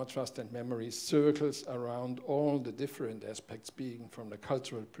network, Trauma, Trust and Memory, circles around all the different aspects, being from the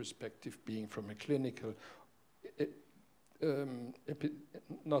cultural perspective, being from a clinical,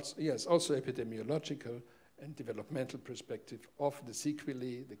 also epidemiological and developmental perspective of the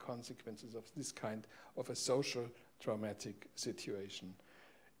sequelae, the consequences of this kind of a social traumatic situation.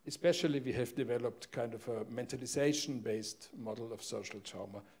 Especially we have developed kind of a mentalization-based model of social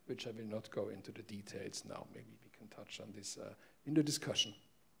trauma, which I will not go into the details now. Maybe we can touch on this in the discussion.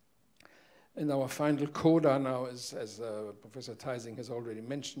 And our final coda now is, as Professor Teising has already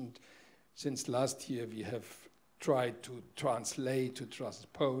mentioned, since last year we have tried to translate, to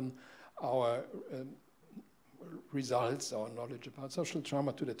transpose our results, our knowledge about social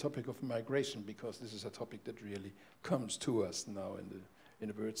trauma to the topic of migration, because this is a topic that really comes to us now in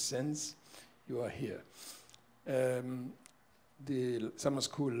the word sense. You are here. The summer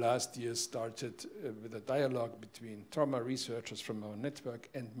school last year started with a dialogue between trauma researchers from our network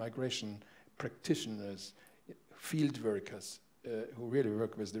and migration practitioners, field workers, who really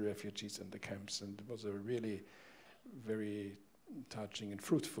work with the refugees in the camps. And it was a really very touching and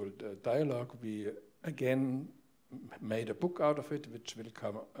fruitful dialogue. We again made a book out of it, which will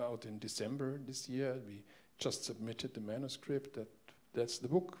come out in December this year. We just submitted the manuscript. That's the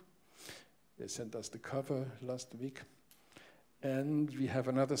book. They sent us the cover last week. And we have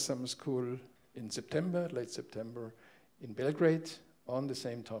another summer school in September, late September, in Belgrade on the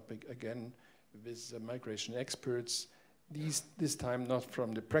same topic, again with migration experts. This time not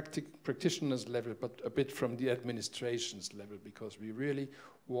from the practitioners level, but a bit from the administration's level, because we really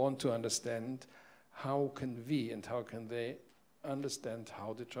want to understand how can we and how can they understand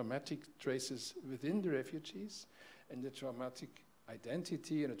how the traumatic traces within the refugees and the traumatic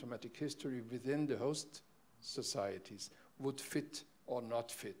identity and the traumatic history within the host societies would fit or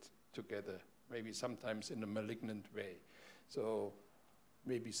not fit together, maybe sometimes in a malignant way. So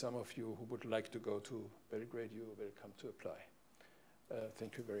maybe some of you who would like to go to Belgrade, you are welcome to apply.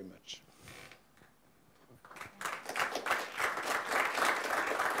 Thank you very much.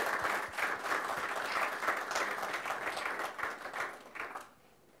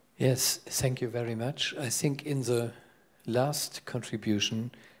 Yes, thank you very much. I think in the last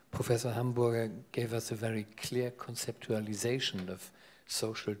contribution, Professor Hamburger gave us a very clear conceptualization of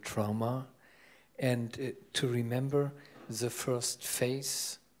social trauma, and to remember the first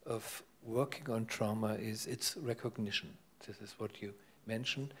phase of working on trauma is its recognition. This is what you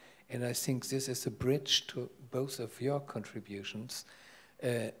mentioned, and I think this is a bridge to both of your contributions,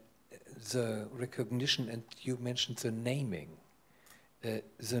 the recognition, and you mentioned the naming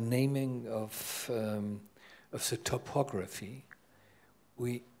of the topography.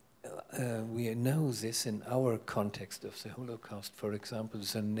 We know this in our context of the Holocaust. For example,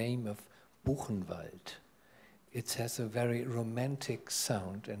 the name of Buchenwald. It has a very romantic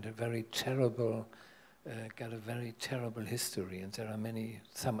sound and a very terrible, got a very terrible history. And there are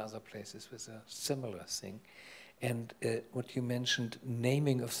some other places with a similar thing. And what you mentioned,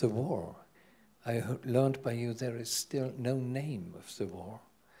 naming of the war. I learned by you there is still no name of the war.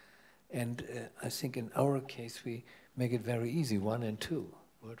 And I think in our case we make it very easy, 1 and 2.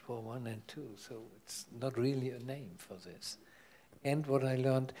 World War I and II, so it's not really a name for this. And what I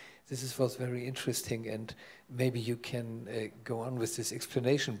learned, was very interesting, and maybe you can go on with this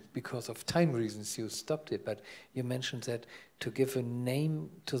explanation. Because of time reasons you stopped it, but you mentioned that to give a name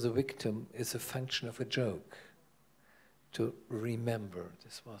to the victim is a function of a joke. To remember,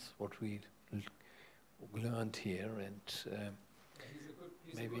 this was what we learned here, and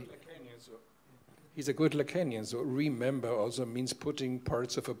maybe... He's a good Lacanian, so remember also means putting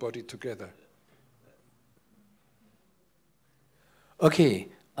parts of a body together. Okay,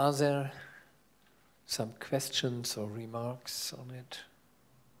 are there some questions or remarks on it?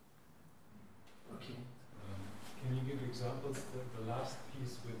 Okay. Can you give examples? The last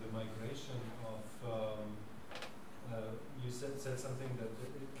piece with the migration of, you said something that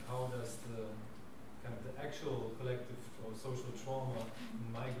how does the kind of the actual collective or social trauma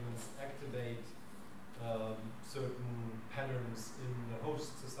in migrants activate certain patterns in the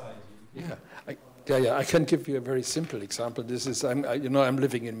host society? I can give you a very simple example. This is, I'm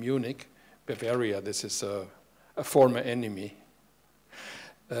living in Munich, Bavaria. This is a former enemy.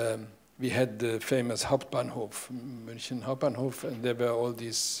 we had the famous Hauptbahnhof, München Hauptbahnhof, and there were all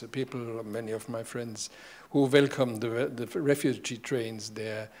these people, many of my friends, who welcomed the refugee trains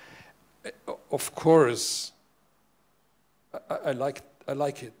there. Of course, I like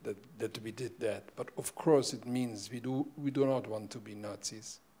it that we did that, but of course it means we do not want to be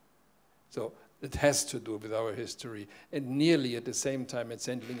Nazis. So it has to do with our history. And nearly at the same time at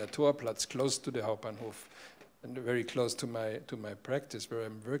Sendlinger Torplatz, close to the Hauptbahnhof, and very close to my practice where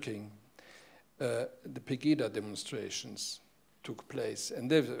I'm working, the Pegida demonstrations took place.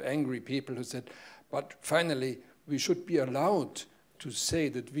 And there were angry people who said, but finally we should be allowed to say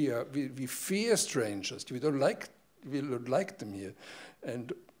that we fear strangers. We don't like them here.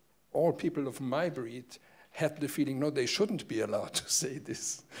 And all people of my breed had the feeling, no, they shouldn't be allowed to say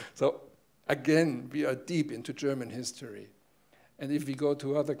this. So again, we are deep into German history. And if we go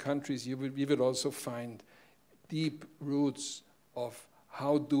to other countries, we will also find deep roots of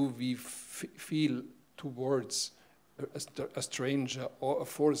how do we feel towards a stranger or a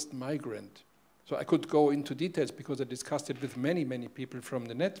forced migrant. So I could go into details because I discussed it with many, many people from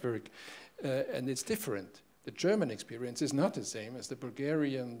the network, and it's different. The German experience is not the same as the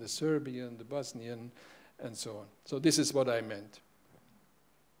Bulgarian, the Serbian, the Bosnian, and so on. So this is what I meant.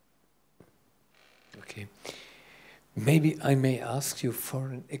 Okay. Maybe I may ask you for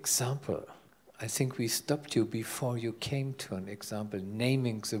an example. I think we stopped you before you came to an example,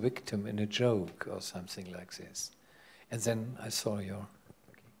 naming the victim in a joke or something like this. And then I saw your...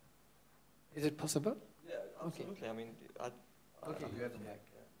 Okay. Is it possible? Yeah, absolutely. Okay. I mean, okay, you have the mic.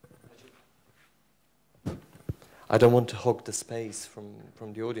 I don't want to hog the space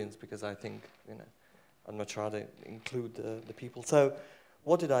from the audience because I think, I'm not sure how to include the people. So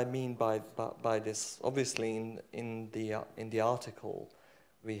what did I mean by this? Obviously in the article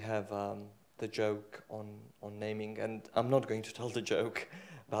we have the joke on naming, and I'm not going to tell the joke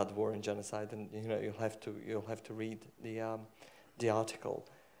about the war and genocide, and you'll have to read the article.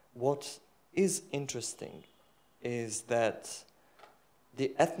 What is interesting is that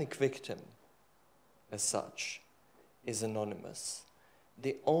the ethnic victim as such is anonymous.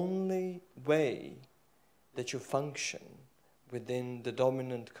 The only way that you function within the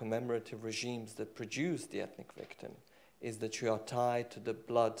dominant commemorative regimes that produce the ethnic victim is that you are tied to the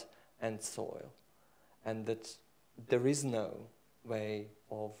blood and soil, and that there is no way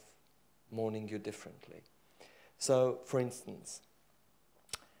of mourning you differently. So, for instance,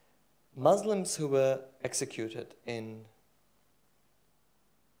 Muslims who were executed in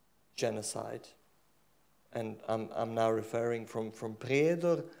genocide, and I'm now referring from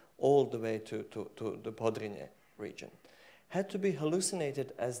Prijedor all the way to the Podrinje region, had to be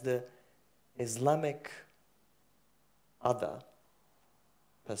hallucinated as the Islamic other,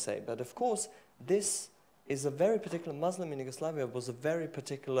 per se. But of course, this is a very particular, Muslim in Yugoslavia was a very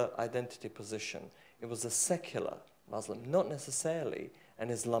particular identity position. It was a secular Muslim, not necessarily an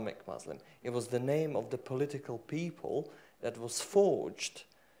Islamic Muslim. It was the name of the political people that was forged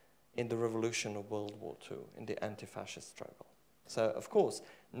in the revolution of World War II, in the anti-fascist struggle. So, of course,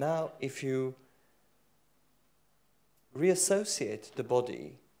 now if you reassociate the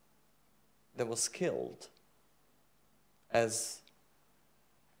body that was killed as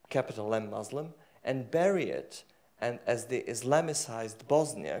capital M Muslim and bury it and as the Islamicized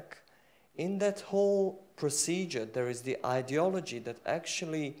Bosniak, in that whole procedure there is the ideology that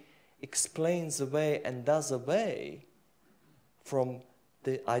actually explains away and does away from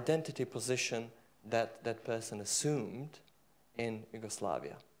the identity position that that person assumed in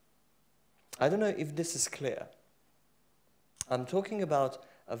Yugoslavia. I don't know if this is clear. I'm talking about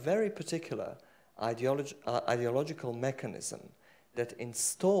a very particular ideological mechanism that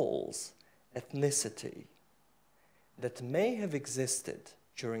installs ethnicity that may have existed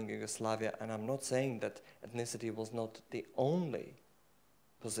during Yugoslavia, and I'm not saying that ethnicity was not the only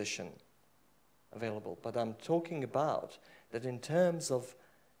position available, but I'm talking about that in terms of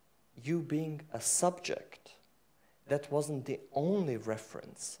you being a subject, that wasn't the only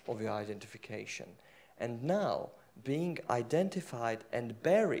reference of your identification. And now, being identified and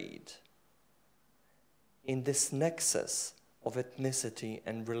buried in this nexus of ethnicity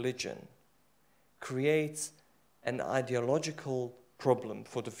and religion creates an ideological problem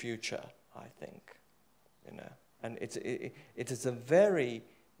for the future, I think. And it is a very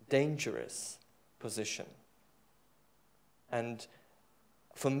dangerous position. And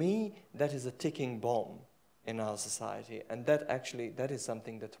for me, that is a ticking bomb in our society, and that is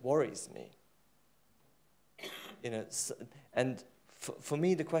something that worries me. And for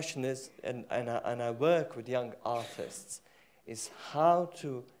me, the question is, and I work with young artists, is how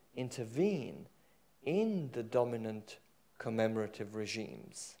to intervene in the dominant commemorative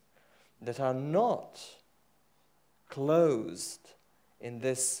regimes that are not closed in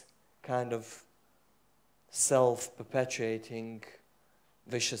this kind of self-perpetuating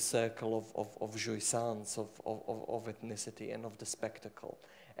vicious circle of jouissance, of ethnicity and of the spectacle.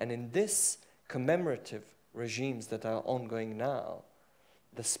 And in this commemorative regimes that are ongoing now,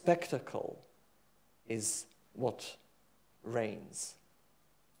 the spectacle is what reigns,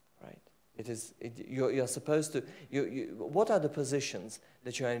 right? You're supposed to, what are the positions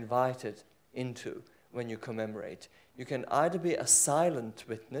that you are invited into when you commemorate? You can either be a silent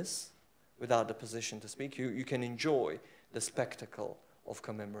witness without the position to speak, you can enjoy the spectacle of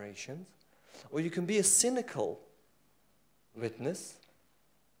commemorations, or you can be a cynical witness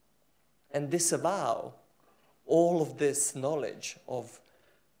and disavow all of this knowledge of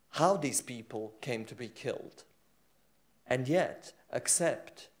how these people came to be killed, and yet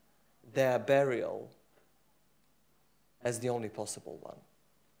accept their burial as the only possible one,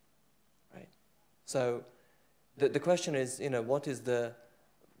 right? So the question is, what is the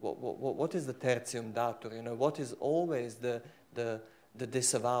tertium datur? What is always the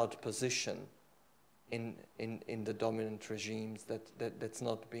disavowed position in the dominant regimes that's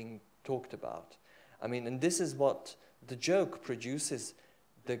not being talked about? I mean, and this is what the joke produces,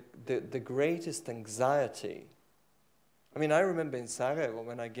 the greatest anxiety. I mean, I remember in Sarajevo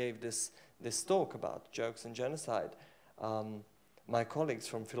when I gave this talk about jokes and genocide, my colleagues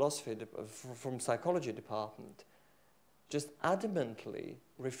from from psychology department just adamantly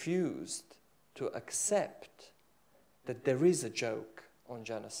refused to accept that there is a joke on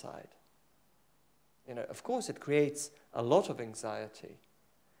genocide. Of course it creates a lot of anxiety,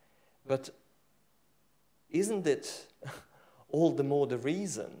 but isn't it all the more the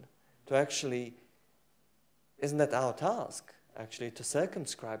reason to actually, isn't that our task, actually, to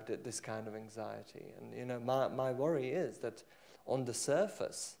circumscribe this kind of anxiety? And, my worry is that on the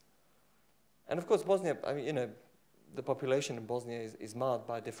surface, and of course Bosnia, I mean, the population in Bosnia is marred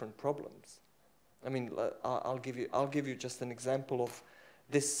by different problems. I mean, I'll give you just an example of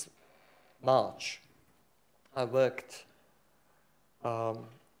this March. I worked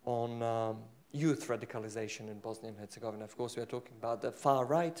on youth radicalization in Bosnia and Herzegovina. Of course, we are talking about the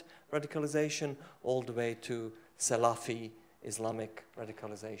far-right radicalization all the way to Salafi Islamic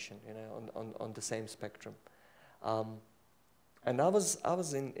radicalization, on the same spectrum. And I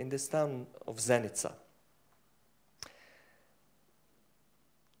was in this town of Zenica.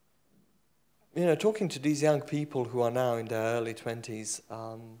 Talking to these young people who are now in their early 20s,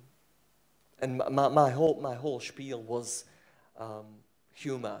 and my whole spiel was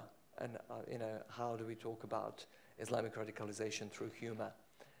humor, and how do we talk about Islamic radicalization through humor?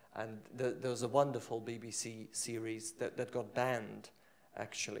 And there was a wonderful BBC series that got banned,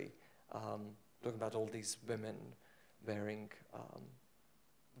 actually, talking about all these women wearing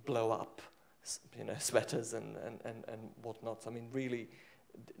blow-up, sweaters and whatnot. I mean, really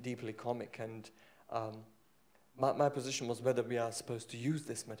deeply comic. And my position was whether we are supposed to use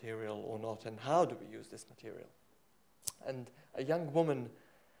this material or not, and how do we use this material. And a young woman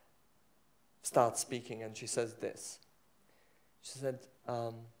starts speaking, and she says this. She said,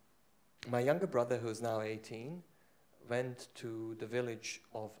 my younger brother, who's now 18, went to the village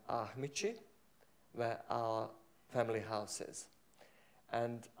of Ahmići, where our family house is.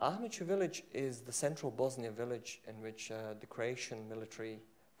 And Ahmići village is the central Bosnia village in which the Croatian military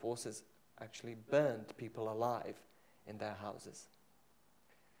forces actually burned people alive in their houses.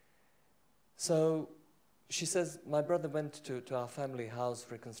 So she says, my brother went to our family house,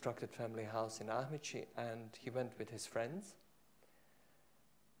 reconstructed family house in Ahmići, and he went with his friends.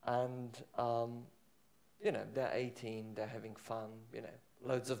 And, they're 18, they're having fun,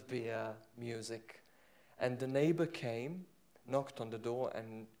 loads of beer, music. And the neighbor came, knocked on the door,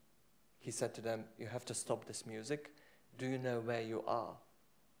 and he said to them, you have to stop this music. Do you know where you are?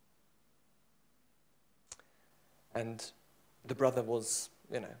 And the brother was,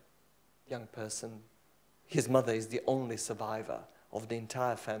 young person. His mother is the only survivor of the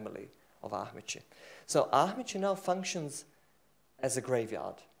entire family of Ahmići. So Ahmići now functions as a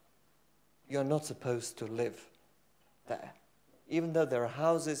graveyard. You're not supposed to live there. Even though there are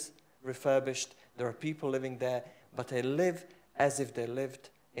houses refurbished, there are people living there, but they live as if they lived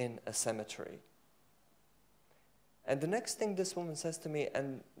in a cemetery. And the next thing this woman says to me,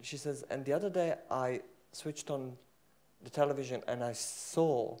 and she says, and the other day I switched on the television and I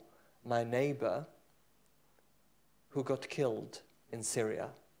saw my neighbor who got killed in Syria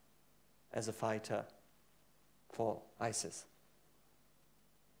as a fighter for ISIS.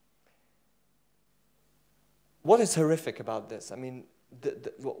 What is horrific about this? I mean,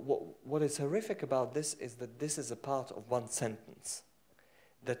 what is horrific about this is that this is a part of one sentence.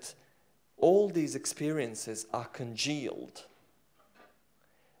 That all these experiences are congealed,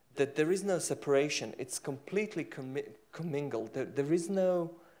 that there is no separation, it's completely commingled, there is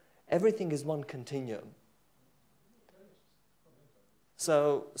no, everything is one continuum.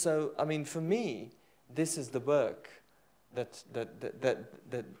 So I mean, for me, this is the work that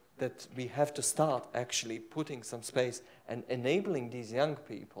we have to start actually putting some space and enabling these young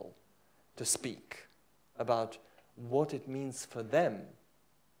people to speak about what it means for them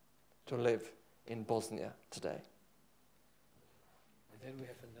to live in Bosnia today. And then we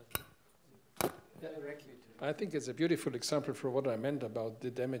have another. Directly to I think it's a beautiful example for what I meant about the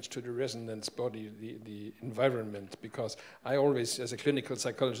damage to the resonance body, the environment, because I always, as a clinical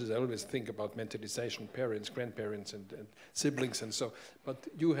psychologist, I always think about mentalization, parents, grandparents, and siblings and so, but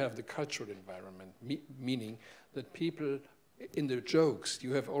you have the cultural environment, meaning that people, in the jokes,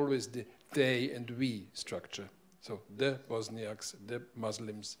 you have always the they and we structure. So the Bosniaks, the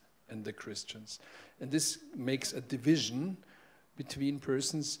Muslims, and the Christians. And this makes a division between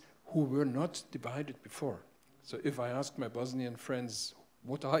persons who were not divided before. So if I ask my Bosnian friends,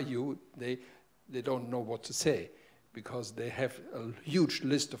 what are you? They don't know what to say, because they have a huge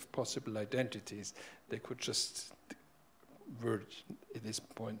list of possible identities. They could just word at this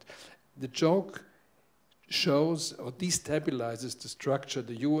point. The joke shows or destabilizes the structure,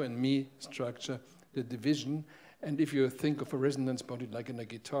 the you and me structure, the division. And if you think of a resonance body like in a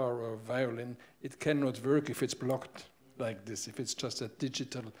guitar or a violin, it cannot work if it's blocked like this, if it's just a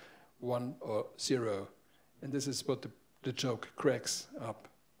digital 1 or 0. And this is what the joke cracks up.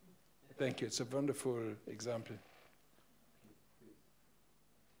 Thank you. It's a wonderful example.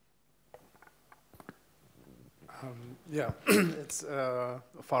 Yeah, it's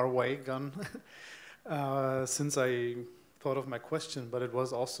far away gone since I thought of my question, but it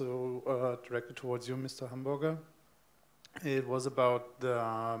was also directed towards you, Mr. Hamburger. It was about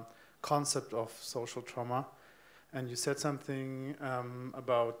the concept of social trauma, and you said something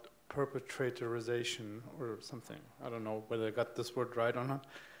about perpetratorization or something. I don't know whether I got this word right or not,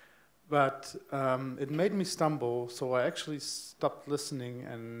 but it made me stumble, so I actually stopped listening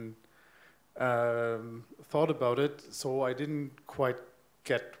and thought about it, so I didn't quite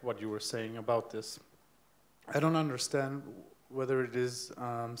get what you were saying about this. I don't understand whether it is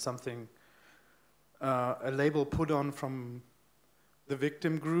something, a label put on from the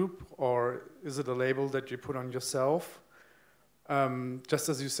victim group, or is it a label that you put on yourself? Just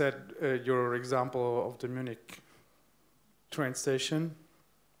as you said, your example of the Munich train station,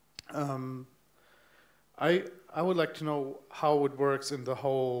 I would like to know how it works in the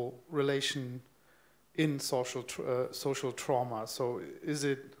whole relation in social trauma. So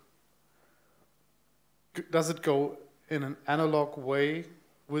does it go in an analog way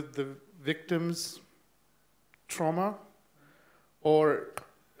with the victim's trauma, or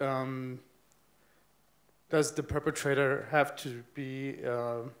does the perpetrator have to be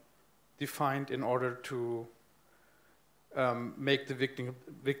defined in order to make the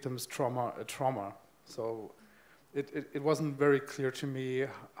victim's trauma a trauma? So it wasn't very clear to me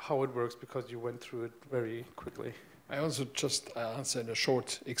how it works, because you went through it very quickly. I also just answered a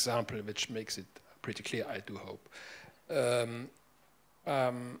short example, which makes it pretty clear, I do hope.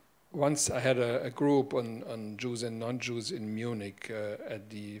 Once I had a group on Jews and non-Jews in Munich at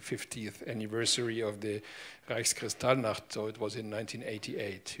the 50th anniversary of the Reichskristallnacht, so it was in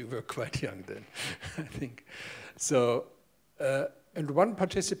 1988. You were quite young then, I think. So, and one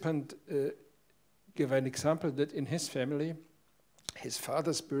participant gave an example that in his family, his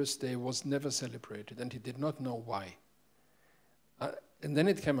father's birthday was never celebrated, and he did not know why. And then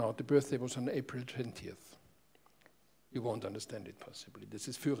it came out, the birthday was on April 20th. You won't understand it possibly. This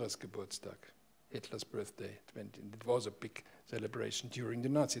is Führer's Geburtstag, Hitler's birthday. It was a big celebration during the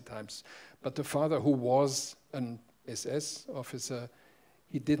Nazi times. But the father, who was an SS officer,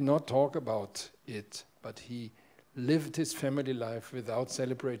 he did not talk about it, but he lived his family life without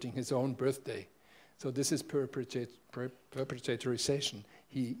celebrating his own birthday. So this is perpetratorization.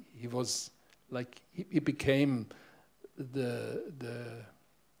 He was like, he became the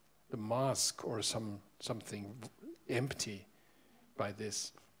mask or something empty by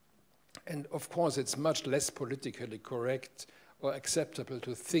this. And of course, it's much less politically correct or acceptable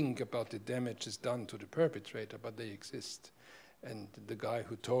to think about the damages done to the perpetrator, but they exist. And the guy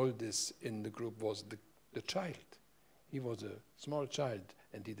who told this in the group was the child. He was a small child,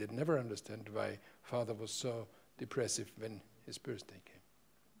 and he did never understand why father was so depressive when his birthday came.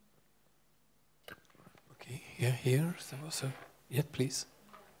 Okay, yeah, here, there was a, yeah, please.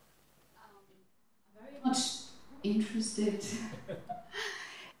 I'm very much interested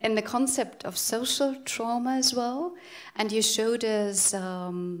in the concept of social trauma as well, and you showed us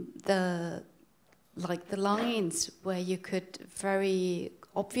the lines where you could very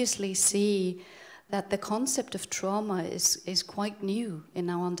obviously see that the concept of trauma is quite new in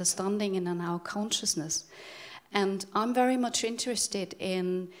our understanding and in our consciousness. And I'm very much interested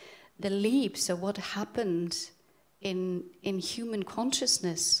in the leaps of what happened in human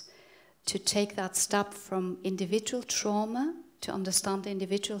consciousness to take that step from individual trauma, to understand the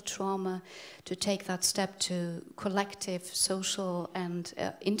individual trauma, to take that step to collective, social, and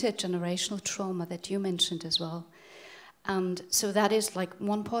intergenerational trauma that you mentioned as well. And so that is like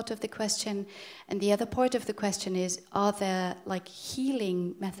one part of the question. And the other part of the question is, are there like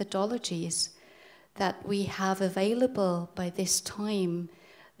healing methodologies that we have available by this time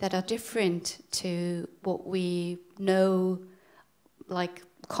that are different to what we know, like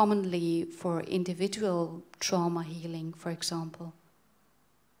commonly for individual trauma healing, for example?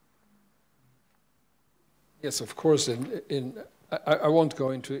 Yes, of course. I won't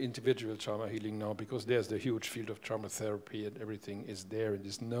go into individual trauma healing now, because there's the huge field of trauma therapy and everything is there and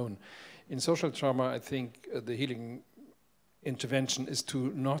is known. In social trauma, I think the healing intervention is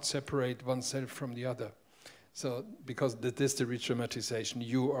to not separate oneself from the other. So, because that is the re-traumatization.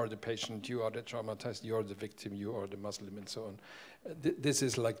 You are the patient, you are the traumatized, you are the victim, you are the Muslim, and so on. This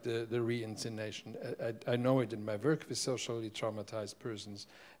is like the re-inscenation. I know it in my work with socially traumatized persons,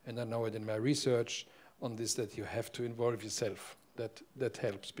 and I know it in my research on this, that you have to involve yourself. That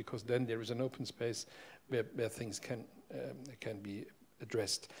helps, because then there is an open space where things can be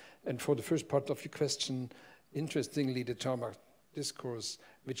addressed. And for the first part of your question, interestingly, the trauma discourse,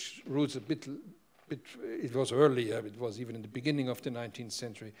 which roots a bit, it was earlier, it was even in the beginning of the 19th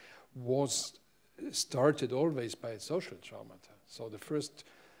century, was started always by social trauma. So the first,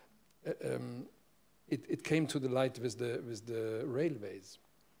 it came to the light with the railways.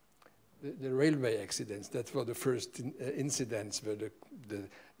 The railway accidents, that were the first incidents where the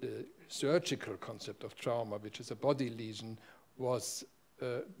surgical concept of trauma, which is a body lesion, was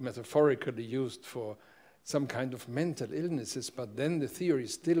metaphorically used for some kind of mental illnesses, but then the theory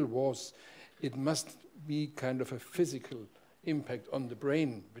still was it must be kind of a physical impact on the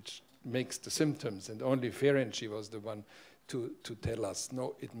brain, which makes the symptoms, and only Ferenczi was the one to tell us,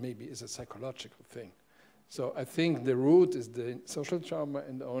 no, it maybe is a psychological thing. So I think the root is the social trauma,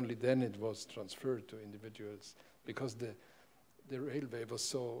 and only then it was transferred to individuals, because the railway was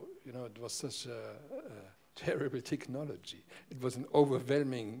so, it was such a terrible technology. It was an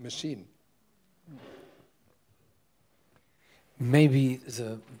overwhelming machine. Maybe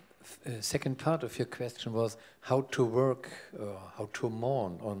the second part of your question was how to work, how to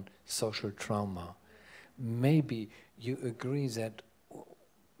mourn on social trauma. Maybe you agree that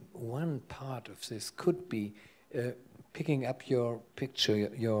one part of this could be picking up your picture,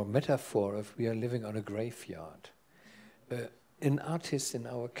 your metaphor of we are living on a graveyard. An artist in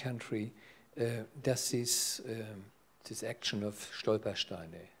our country does this action of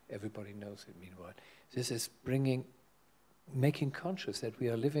Stolpersteine. Everybody knows it, meanwhile. This is making conscious that we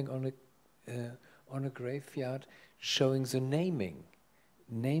are living on a graveyard, showing the naming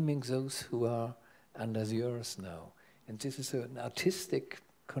those who are under the earth now. And this is an artistic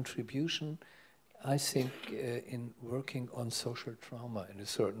contribution, I think, in working on social trauma in a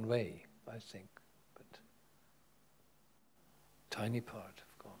certain way, I think. But tiny part,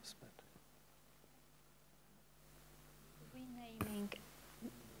 of course. But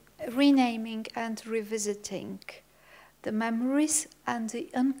renaming and revisiting the memories and the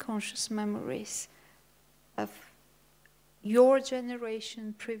unconscious memories of your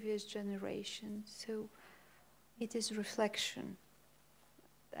generation, previous generation. So it is reflection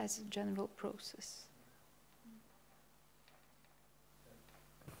as a general process.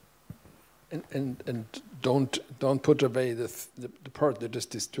 And don't put away the part that is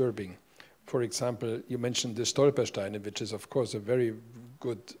disturbing. For example, you mentioned the Stolpersteine, which is of course a very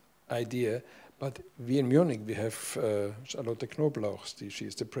good idea, but we in Munich, we have Charlotte Knoblauch. She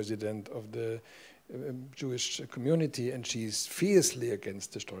is the president of the Jewish community, and she's fiercely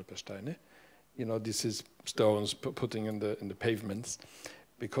against the Stolpersteine. This is stones putting in the pavements,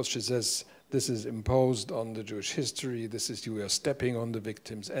 because she says this is imposed on the Jewish history. You are stepping on the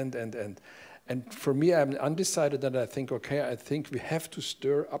victims, and for me, I'm undecided. That I think, okay, I think we have to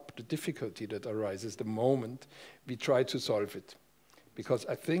stir up the difficulty that arises the moment we try to solve it. Because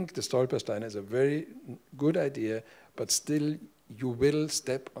I think the Stolperstein is a very good idea, but still you will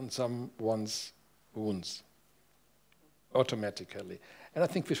step on someone's wounds automatically. And I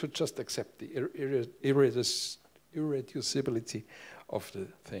think we should just accept the irreducibility of the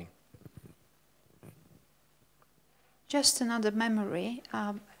thing. Just another memory.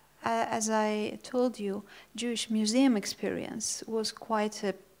 as I told you, Jewish museum experience was quite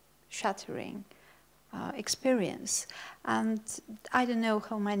a shattering experience. And I don't know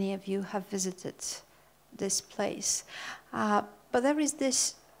how many of you have visited this place, but there is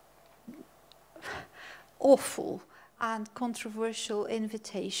this awful and controversial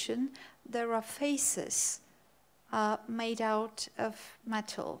invitation. There are faces made out of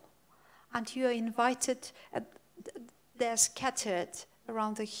metal, and you are invited, they're scattered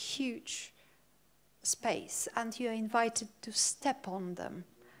around a huge space, and you are invited to step on them.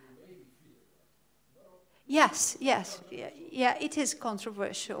 Yes, yes, yeah, it is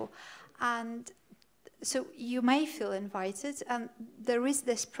controversial. And so you may feel invited, and there is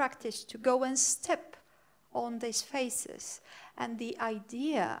this practice to go and step on these faces. And the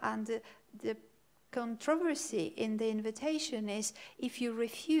idea and the controversy in the invitation is, if you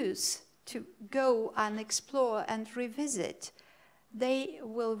refuse to go and explore and revisit, they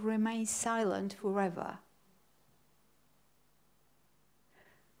will remain silent forever.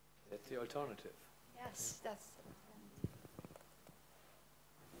 That's the alternative. Yes, that's.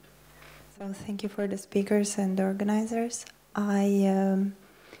 So thank you for the speakers and the organizers. I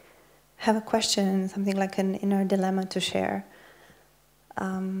have a question, something like an inner dilemma to share.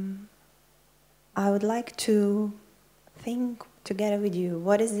 I would like to think together with you,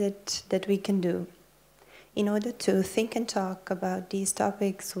 what is it that we can do in order to think and talk about these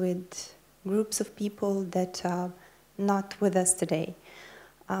topics with groups of people that are not with us today.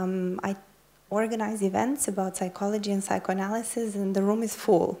 I organize events about psychology and psychoanalysis, and the room is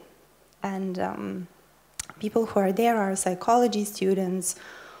full. And people who are there are psychology students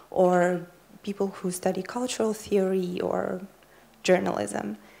or people who study cultural theory or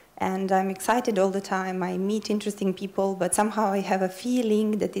journalism. And I'm excited all the time. I meet interesting people, but somehow I have a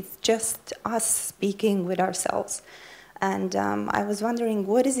feeling that it's just us speaking with ourselves. And I was wondering,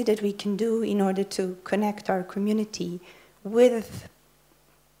 what is it that we can do in order to connect our community with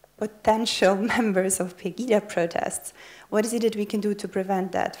potential members of Pegida protests? What is it that we can do to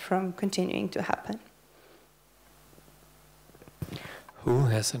prevent that from continuing to happen? Who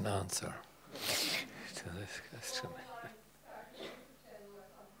has an answer to this question?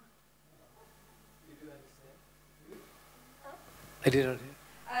 I didn't hear.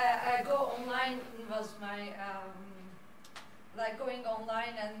 I go online was my like going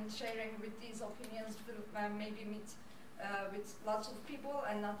online and sharing with these opinions will maybe meet with lots of people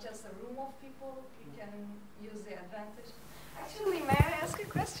and not just a room of people. You can use the advantage. Actually, may I ask a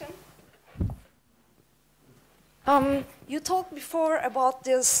question? You talked before about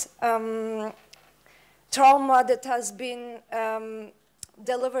this trauma that has been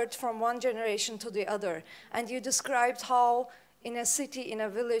delivered from one generation to the other, and you described how in a city, in a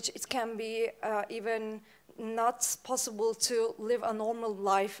village, it can be even not possible to live a normal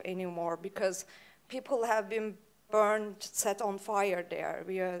life anymore because people have been burned, set on fire there.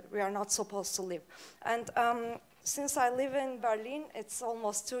 We are not supposed to live. And since I live in Berlin, it's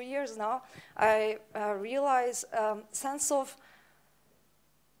almost 2 years now, I realize a sense of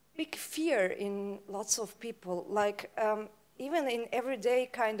big fear in lots of people. Like even in everyday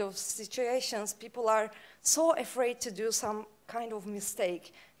kind of situations, people are so afraid to do some kind of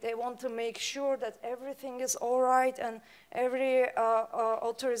mistake. They want to make sure that everything is all right and every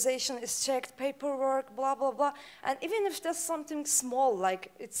authorization is checked, paperwork, blah, blah, blah. And even if that's something small,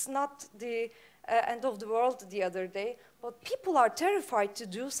 like it's not the end of the world the other day, but people are terrified to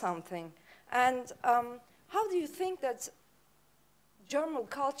do something. And how do you think that German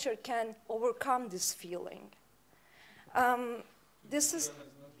culture can overcome this feeling? This is...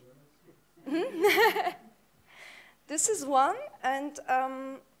 This is one, and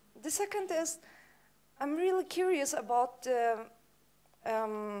the second is, I'm really curious about the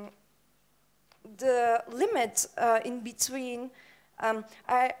limit in between.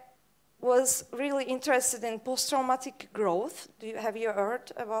 I was really interested in post-traumatic growth. Have you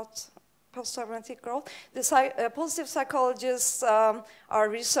heard about post-traumatic growth? The positive psychologists are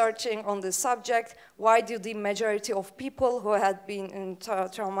researching on the subject. Why do the majority of people who had been in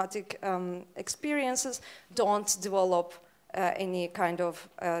traumatic experiences don't develop any kind of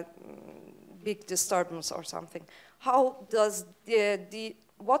big disturbance or something? How does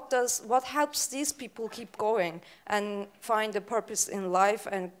what helps these people keep going and find a purpose in life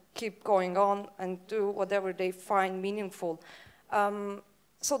and keep going on and do whatever they find meaningful?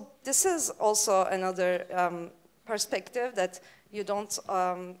 So this is also another perspective, that you don't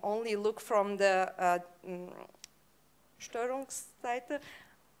only look from the Störungsseite,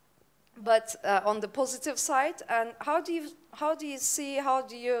 but on the positive side. And how do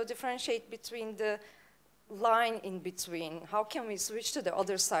you differentiate between the line in between? How can we switch to the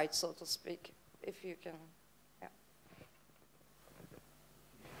other side, so to speak, if you can? Yeah.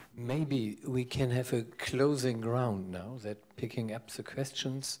 Maybe we can have a closing round now, that picking up the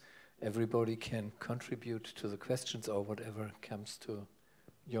questions, everybody can contribute to the questions or whatever comes to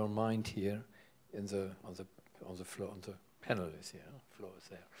your mind here in on the floor, on the panel is here, floor is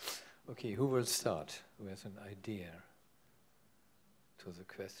there. Okay, who will start? Who has an idea to the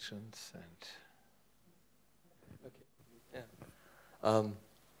questions? And okay, yeah.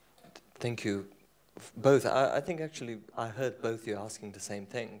 Thank you both. I think actually I heard both you asking the same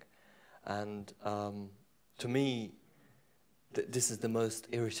thing, and to me, this is the most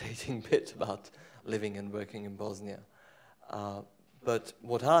irritating bit about living and working in Bosnia. But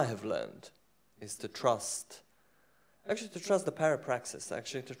what I have learned is to trust. Actually, to trust the parapraxis,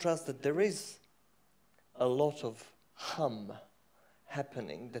 actually to trust that there is a lot of hum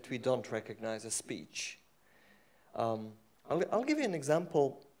happening that we don't recognize as speech. I'll give you an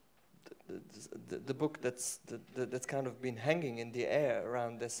example. The book that's kind of been hanging in the air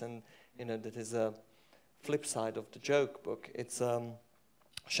around this, and that is a flip side of the joke book. It's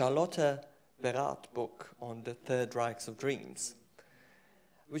Charlotte Berat's book on the Third Reichs of Dreams,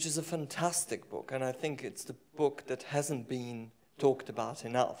 which is a fantastic book, and I think it's the book that hasn't been talked about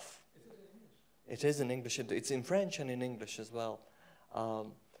enough. It is in English. It's in French and in English as well.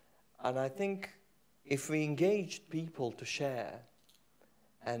 And I think if we engaged people to share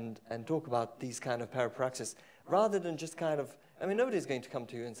and talk about these kind of parapraxis, rather than just kind of, I mean, nobody's going to come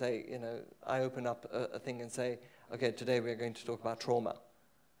to you and say, I open up a thing and say, okay, today we're going to talk about trauma.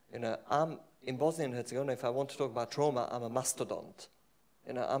 I'm in Bosnia and Herzegovina, if I want to talk about trauma, I'm a mastodont.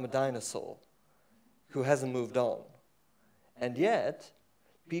 I'm a dinosaur who hasn't moved on. And yet,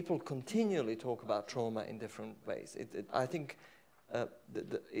 people continually talk about trauma in different ways. I think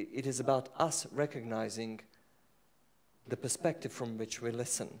it is about us recognizing the perspective from which we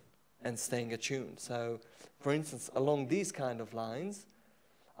listen and staying attuned. So, for instance, along these kind of lines,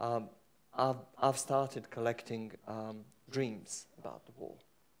 I've started collecting dreams about the war.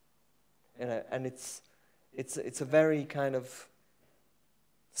 And it's a very kind of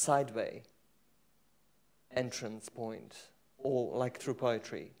sideway entrance point, or like through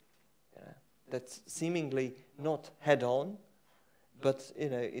poetry, that's seemingly not head on, but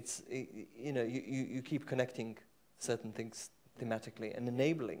you keep connecting certain things thematically and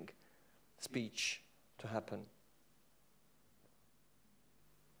enabling speech to happen.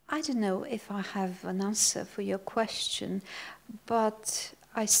 I don't know if I have an answer for your question, but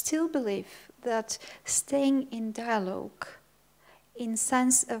I still believe that staying in dialogue in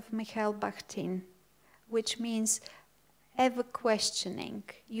sense of Mikhail Bakhtin, which means ever questioning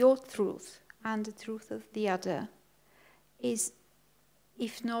your truth and the truth of the other, is,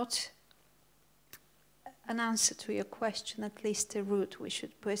 if not an answer to your question, at least a route we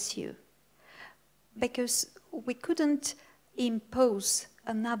should pursue. Because we couldn't impose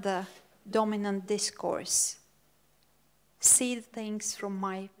another dominant discourse, see things from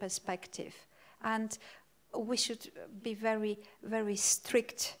my perspective, and we should be very, very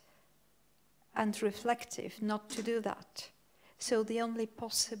strict and reflective not to do that. So the only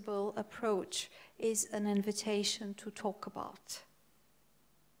possible approach is an invitation to talk about.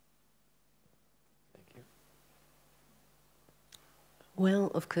 Thank you.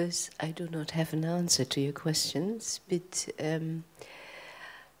 Well, of course, I do not have an answer to your questions, but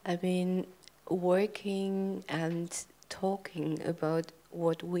I mean, working and talking about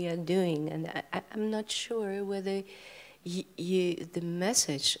what we are doing, and I'm not sure whether the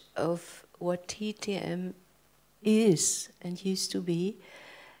message of what TTM is and used to be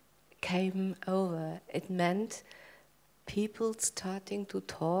came over. It meant people starting to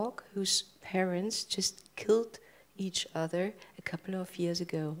talk whose parents just killed each other a couple of years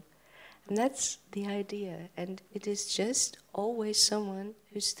ago. And that's the idea, and it is just always someone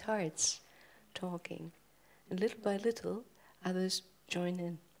who starts talking. And little by little, others join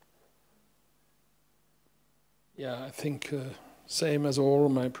in. Yeah, I think same as all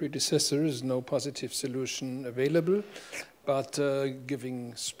my predecessors, no positive solution available, but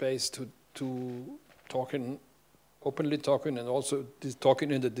giving space to talking, openly talking, and also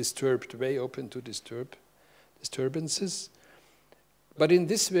talking in a disturbed way, open to disturbances. But in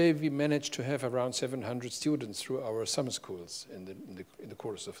this way, we managed to have around 700 students through our summer schools in the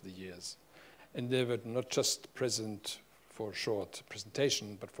course of the years. And they were not just present for a short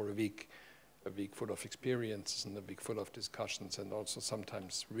presentation, but for a week full of experiences and a week full of discussions, and also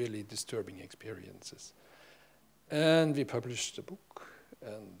sometimes really disturbing experiences. And we published a book,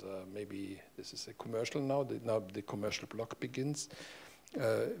 and maybe this is a commercial now. Now the commercial block begins.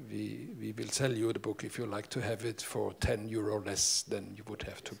 we will sell you the book if you like to have it for €10 less than you would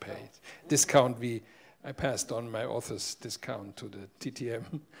have to pay. Discount, I passed on my author's discount to the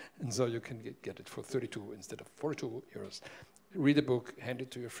TTM, and so you can get it for 32 instead of €42. Read the book, hand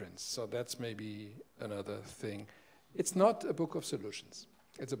it to your friends. So that's maybe another thing. It's not a book of solutions.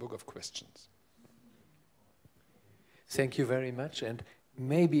 It's a book of questions. Thank you very much. And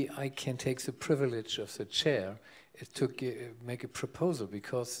maybe I can take the privilege of the chair to make a proposal,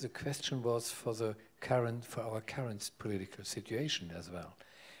 because the question was for our current political situation as well.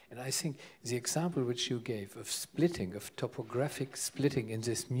 And I think the example which you gave of splitting, of topographic splitting in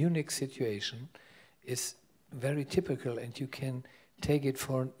this Munich situation is very typical, and you can take it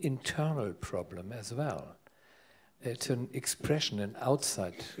for an internal problem as well. It's an expression, an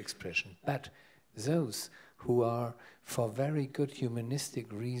outside expression. But those who are, for very good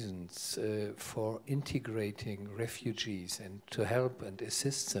humanistic reasons, for integrating refugees and to help and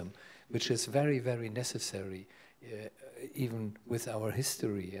assist them, which is very, very necessary, even with our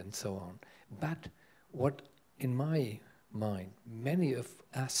history and so on. But what, in my mind, many of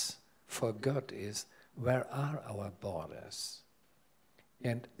us forgot is, where are our borders?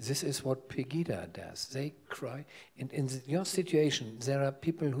 And this is what Pegida does. They cry. And in your situation, there are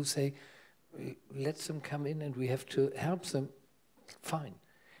people who say, let them come in and we have to help them. Fine.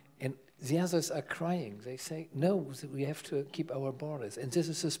 And the others are crying. They say, no, we have to keep our borders. And this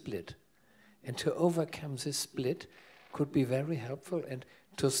is a split. And to overcome this split could be very helpful, and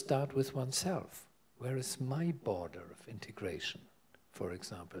to start with oneself. Where is my border of integration, for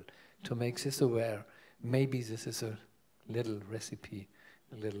example? To make this aware, maybe this is a little recipe,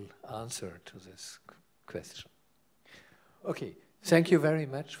 a little answer to this question. Okay, thank you very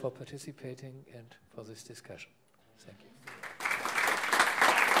much for participating and for this discussion. Thank you.